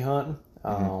turkey hunting.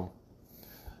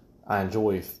 I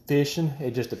enjoy fishing.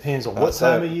 It just depends on what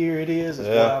time of year it is. What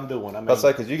I'm doing. I mean, I'd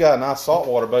say because you got a nice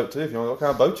saltwater boat too. If you know what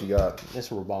kind of boat you got, it's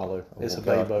a Robalo. It's a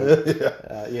bay boat. We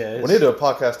need to do a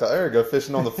podcast out there. Go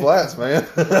fishing on the flats, man.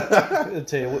 I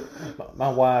tell you what, my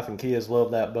wife and kids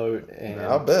love that boat, and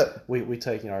I bet we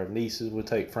take our nieces, we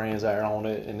take friends out on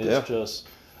it, and it's just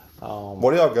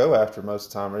What do y'all go after most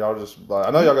of the time? Are y'all just like,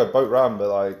 I know y'all go boat riding, but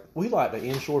like we like the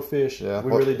inshore fish. yeah,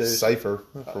 we really do. Safer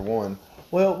for one.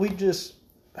 Well, we just,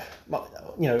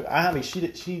 Ivy, she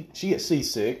gets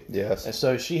seasick. Yes. And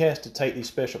so she has to take these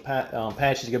special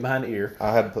patches to go behind the ear.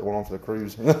 I had to put one on for the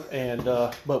cruise. And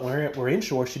but when we're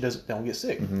inshore, she don't get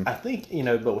sick. Mm-hmm. I think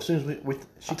but as soon as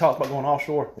she talks about going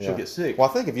offshore, she'll get sick. Well,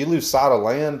 I think if you lose sight of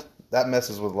land, that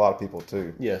messes with a lot of people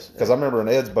too. Yes. Because I remember in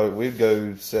Ed's boat, we'd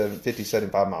go 50,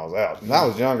 75 miles out. And I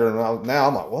was younger, and now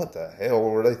I'm like, what the hell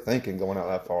were they thinking going out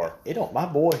that far? My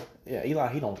boy,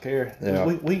 Eli, he don't care. Yeah.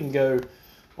 We can go.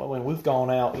 Well, when we've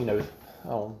gone out,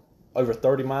 over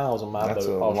 30 miles on my boat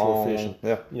offshore fishing.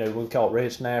 Yeah. We caught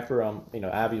red snapper.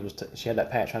 Ivy she had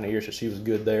that patch on her ear, so she was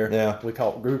good there. Yeah. We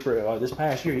caught grouper. This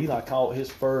past year, Eli caught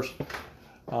his first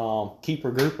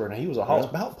keeper grouper, and he was a hoss.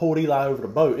 About pulled Eli over the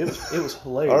boat. It was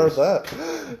hilarious. I heard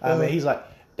that. I mean, he's like,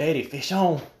 "Daddy, fish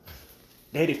on."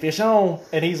 Daddy, fish on,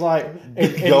 and he's like,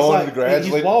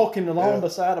 he's walking along the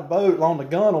side of the boat, along the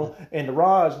gunnel, and the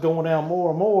rod's going down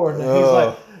more and more, and he's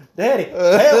like, Daddy,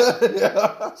 help!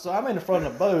 Yeah. So I'm in the front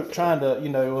of the boat trying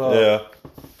to,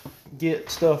 get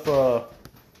stuff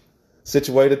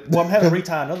situated. Well, I'm having to retie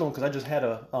another one because I just had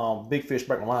a big fish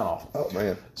break my line off. Oh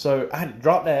man! So I had to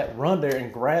drop that, run there,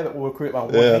 and grab it real quick by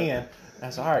one hand. I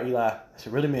said, "All right, Eli." I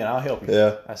said, "Really, man, I'll help you."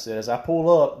 Yeah. I said, "As I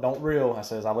pull up, don't reel." I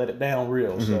said, "As I let it down,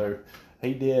 reel." Mm-hmm. So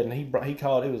he did, and he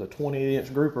caught. It was a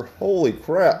 28-inch grouper. Holy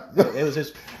crap! It was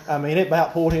just. I mean, it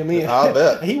about pulled him in. I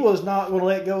bet he was not going to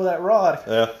let go of that rod.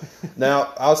 Yeah.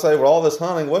 Now I'll say, with all this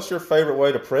hunting, what's your favorite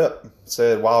way to prep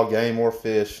said wild game or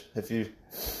fish? If you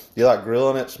like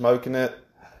grilling it, smoking it.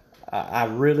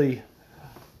 I'm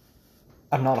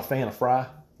not a fan of fry.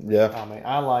 Yeah. I mean,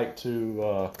 I like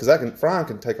to because frying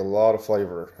can take a lot of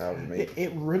flavor out of meat.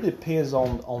 It really depends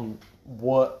on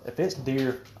what. If it's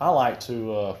deer, I like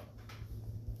to.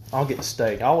 I'll get the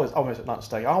steak. I always not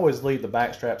steak. I always leave the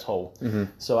back straps whole,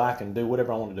 so I can do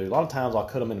whatever I want to do. A lot of times I'll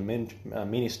cut them in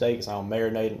mini steaks. I'll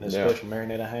marinate it in a special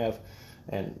marinade I have,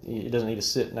 and it doesn't need to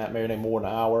sit in that marinade more than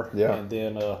an hour. Yeah. And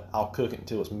then I'll cook it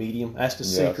until it's medium. That's the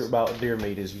secret about deer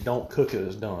meat is you don't cook it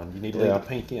as done. You need to leave the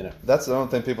pink in it. That's the only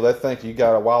thing people they think you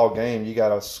got a wild game, you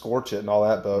got to scorch it and all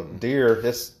that, but deer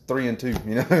it's 3 and 2,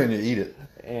 and you eat it.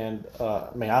 And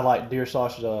I like deer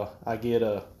sausage. I get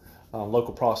a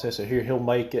local processor here. He'll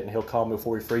make it and he'll call me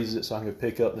before he freezes it, so I can go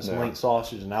pick up this link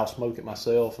sausage and I'll smoke it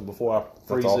myself. And before I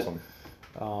freeze it,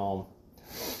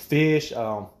 fish,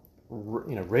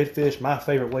 redfish. My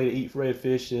favorite way to eat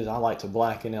redfish is I like to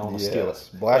blacken it on a skillet.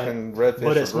 Blacken redfish,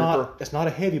 but it's not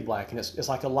a heavy blacken. It's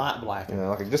like a light blacken. Yeah,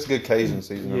 like just a good Cajun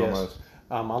seasoning almost.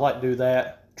 I like to do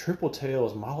that. Triple tail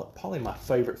is probably my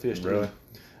favorite fish to eat.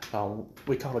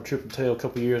 We caught a triple tail a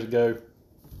couple years ago,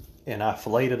 and I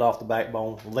filleted it off the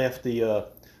backbone, left the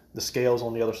scales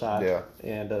on the other side,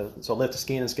 and so I left the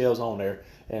skin and scales on there,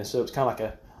 and so it's kind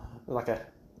of like a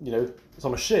it's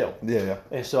on a shell. Yeah.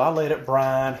 And so I let it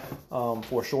brine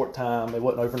for a short time. It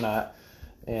wasn't overnight,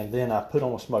 and then I put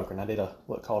on a smoker, and I did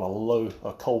what's called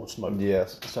a cold smoke.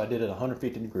 Yes. So I did it at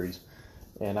 150 degrees,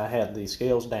 and I had the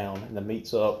scales down and the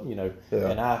meat's up,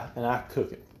 and I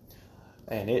cook it.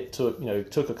 And it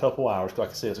took a couple hours. Like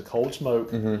I said, it's a cold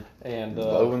smoke, and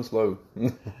low and slow.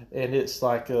 And it's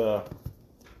like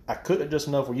I cooked it just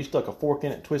enough where you stuck a fork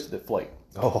in it, and twisted it, flake.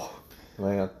 Oh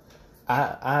man!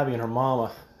 Ivy and her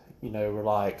mama, were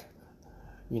like,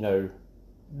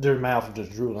 their mouths were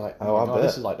just drooling. Like, oh my God,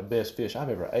 this is like the best fish I've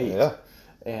ever ate. Yeah.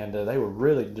 And they were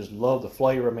really just love the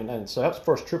flavor. I mean, and so that's the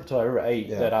first triple tail I ever ate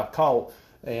that I caught,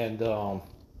 and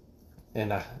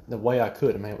the way I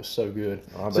cooked it, man, it was so good.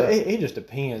 So it just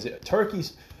depends.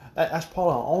 Turkeys, that's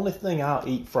probably the only thing I'll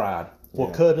eat fried.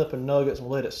 We'll cut it up in nuggets and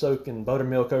we'll let it soak in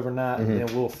buttermilk overnight, and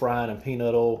then we'll fry it in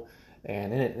peanut oil,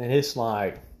 and it's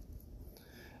like,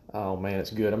 oh man,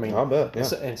 it's good. I mean, I bet.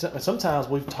 Yeah. And sometimes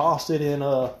we've tossed it in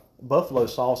buffalo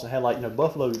sauce and had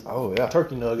buffalo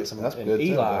turkey nuggets. And good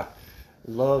Eli too,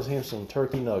 loves him some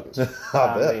turkey nuggets.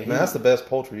 I bet. Man, that's the best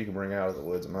poultry you can bring out of the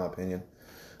woods, in my opinion.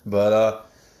 But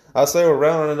I say we're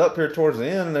rounding it up here towards the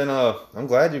end, and I'm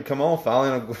glad you come on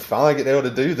finally getting able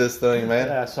to do this thing, man.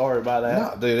 Yeah, sorry about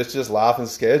that. No, dude, it's just life and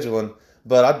scheduling.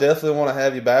 But I definitely want to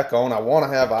have you back on. I want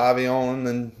to have Ivy on,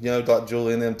 and like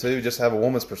Julie and them too. Just have a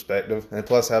woman's perspective, and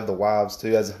plus have the wives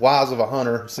too, as wives of a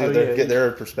hunter. See if they get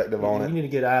their perspective on it. You need to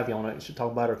get Ivy on it. You should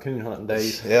talk about her coon hunting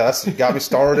days. Yeah, that's got me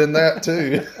started in that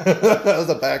too. That was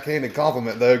a backhanded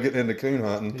compliment though, getting into coon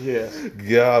hunting. Yeah.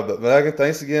 God, but Megan,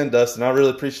 thanks again, Dustin. I really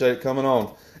appreciate it coming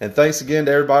on. And thanks again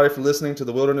to everybody for listening to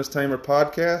the Wilderness Tamer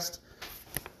podcast.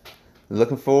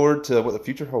 Looking forward to what the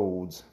future holds.